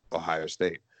 Ohio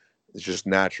State. It's just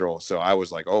natural. So I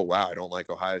was like, oh wow, I don't like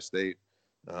Ohio State.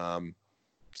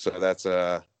 So that's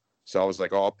so I was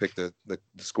like, oh, I'll pick the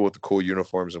school with the cool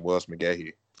uniforms and Willis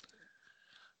McGahee.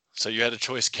 So you had a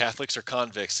choice, Catholics or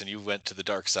convicts, and you went to the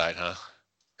dark side, huh?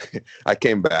 I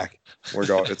came back. We're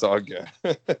going. It's all good.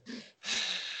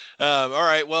 All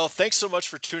right. Well, thanks so much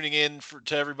for tuning in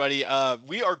to everybody.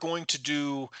 We are going to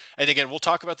do, and again, we'll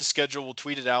talk about the schedule. We'll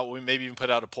tweet it out. We maybe even put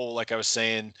out a poll, like I was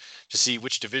saying, to see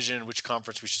which division, which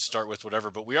conference we should start with,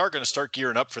 whatever. But we are going to start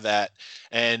gearing up for that.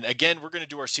 And again, we're going to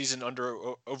do our season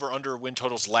over win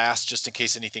totals last, just in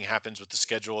case anything happens with the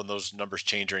schedule and those numbers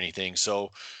change or anything. So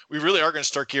we really are going to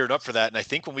start gearing up for that. And I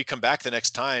think when we come back the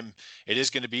next time, it is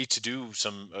going to be to do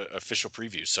some official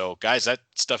previews. So guys, that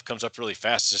stuff comes up really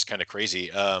fast. It's just kind of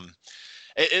crazy.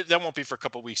 That won't be for a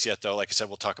couple of weeks yet, though. Like I said,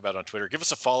 we'll talk about it on Twitter. Give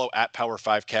us a follow at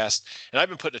Power5Cast. And I've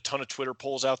been putting a ton of Twitter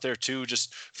polls out there, too,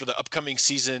 just for the upcoming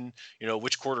season. You know,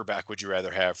 which quarterback would you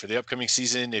rather have for the upcoming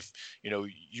season? If, you know,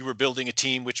 you were building a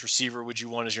team, which receiver would you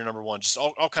want as your number one? Just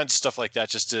all kinds of stuff like that,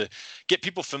 just to get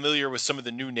people familiar with some of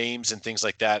the new names and things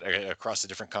like that across the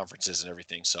different conferences and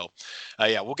everything. So,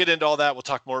 yeah, we'll get into all that. We'll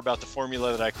talk more about the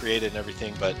formula that I created and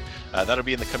everything, but that'll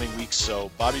be in the coming weeks. So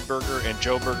Bobby Berger and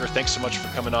Joe Berger, thanks so much for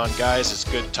coming on, guys.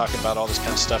 It's good talking about all this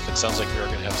kind of stuff. It sounds like we are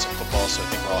going to have some football, so I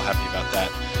think we're all happy about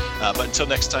that. But until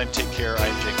next time, take care. I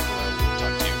am Jake Doyle.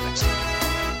 We'll talk to you next time.